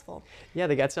successful. Yeah,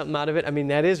 they got something out of it. I mean,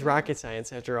 that is rocket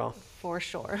science after all. For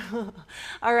sure.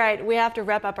 All right, we have to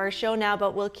wrap up our show now,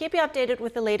 but we'll keep you updated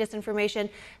with the latest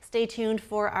information. Stay tuned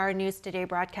for our News Today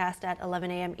broadcast at 11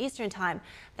 a.m. Eastern Time.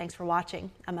 Thanks for watching.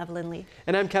 I'm Evelyn Lee.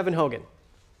 And I'm Kevin Hogan.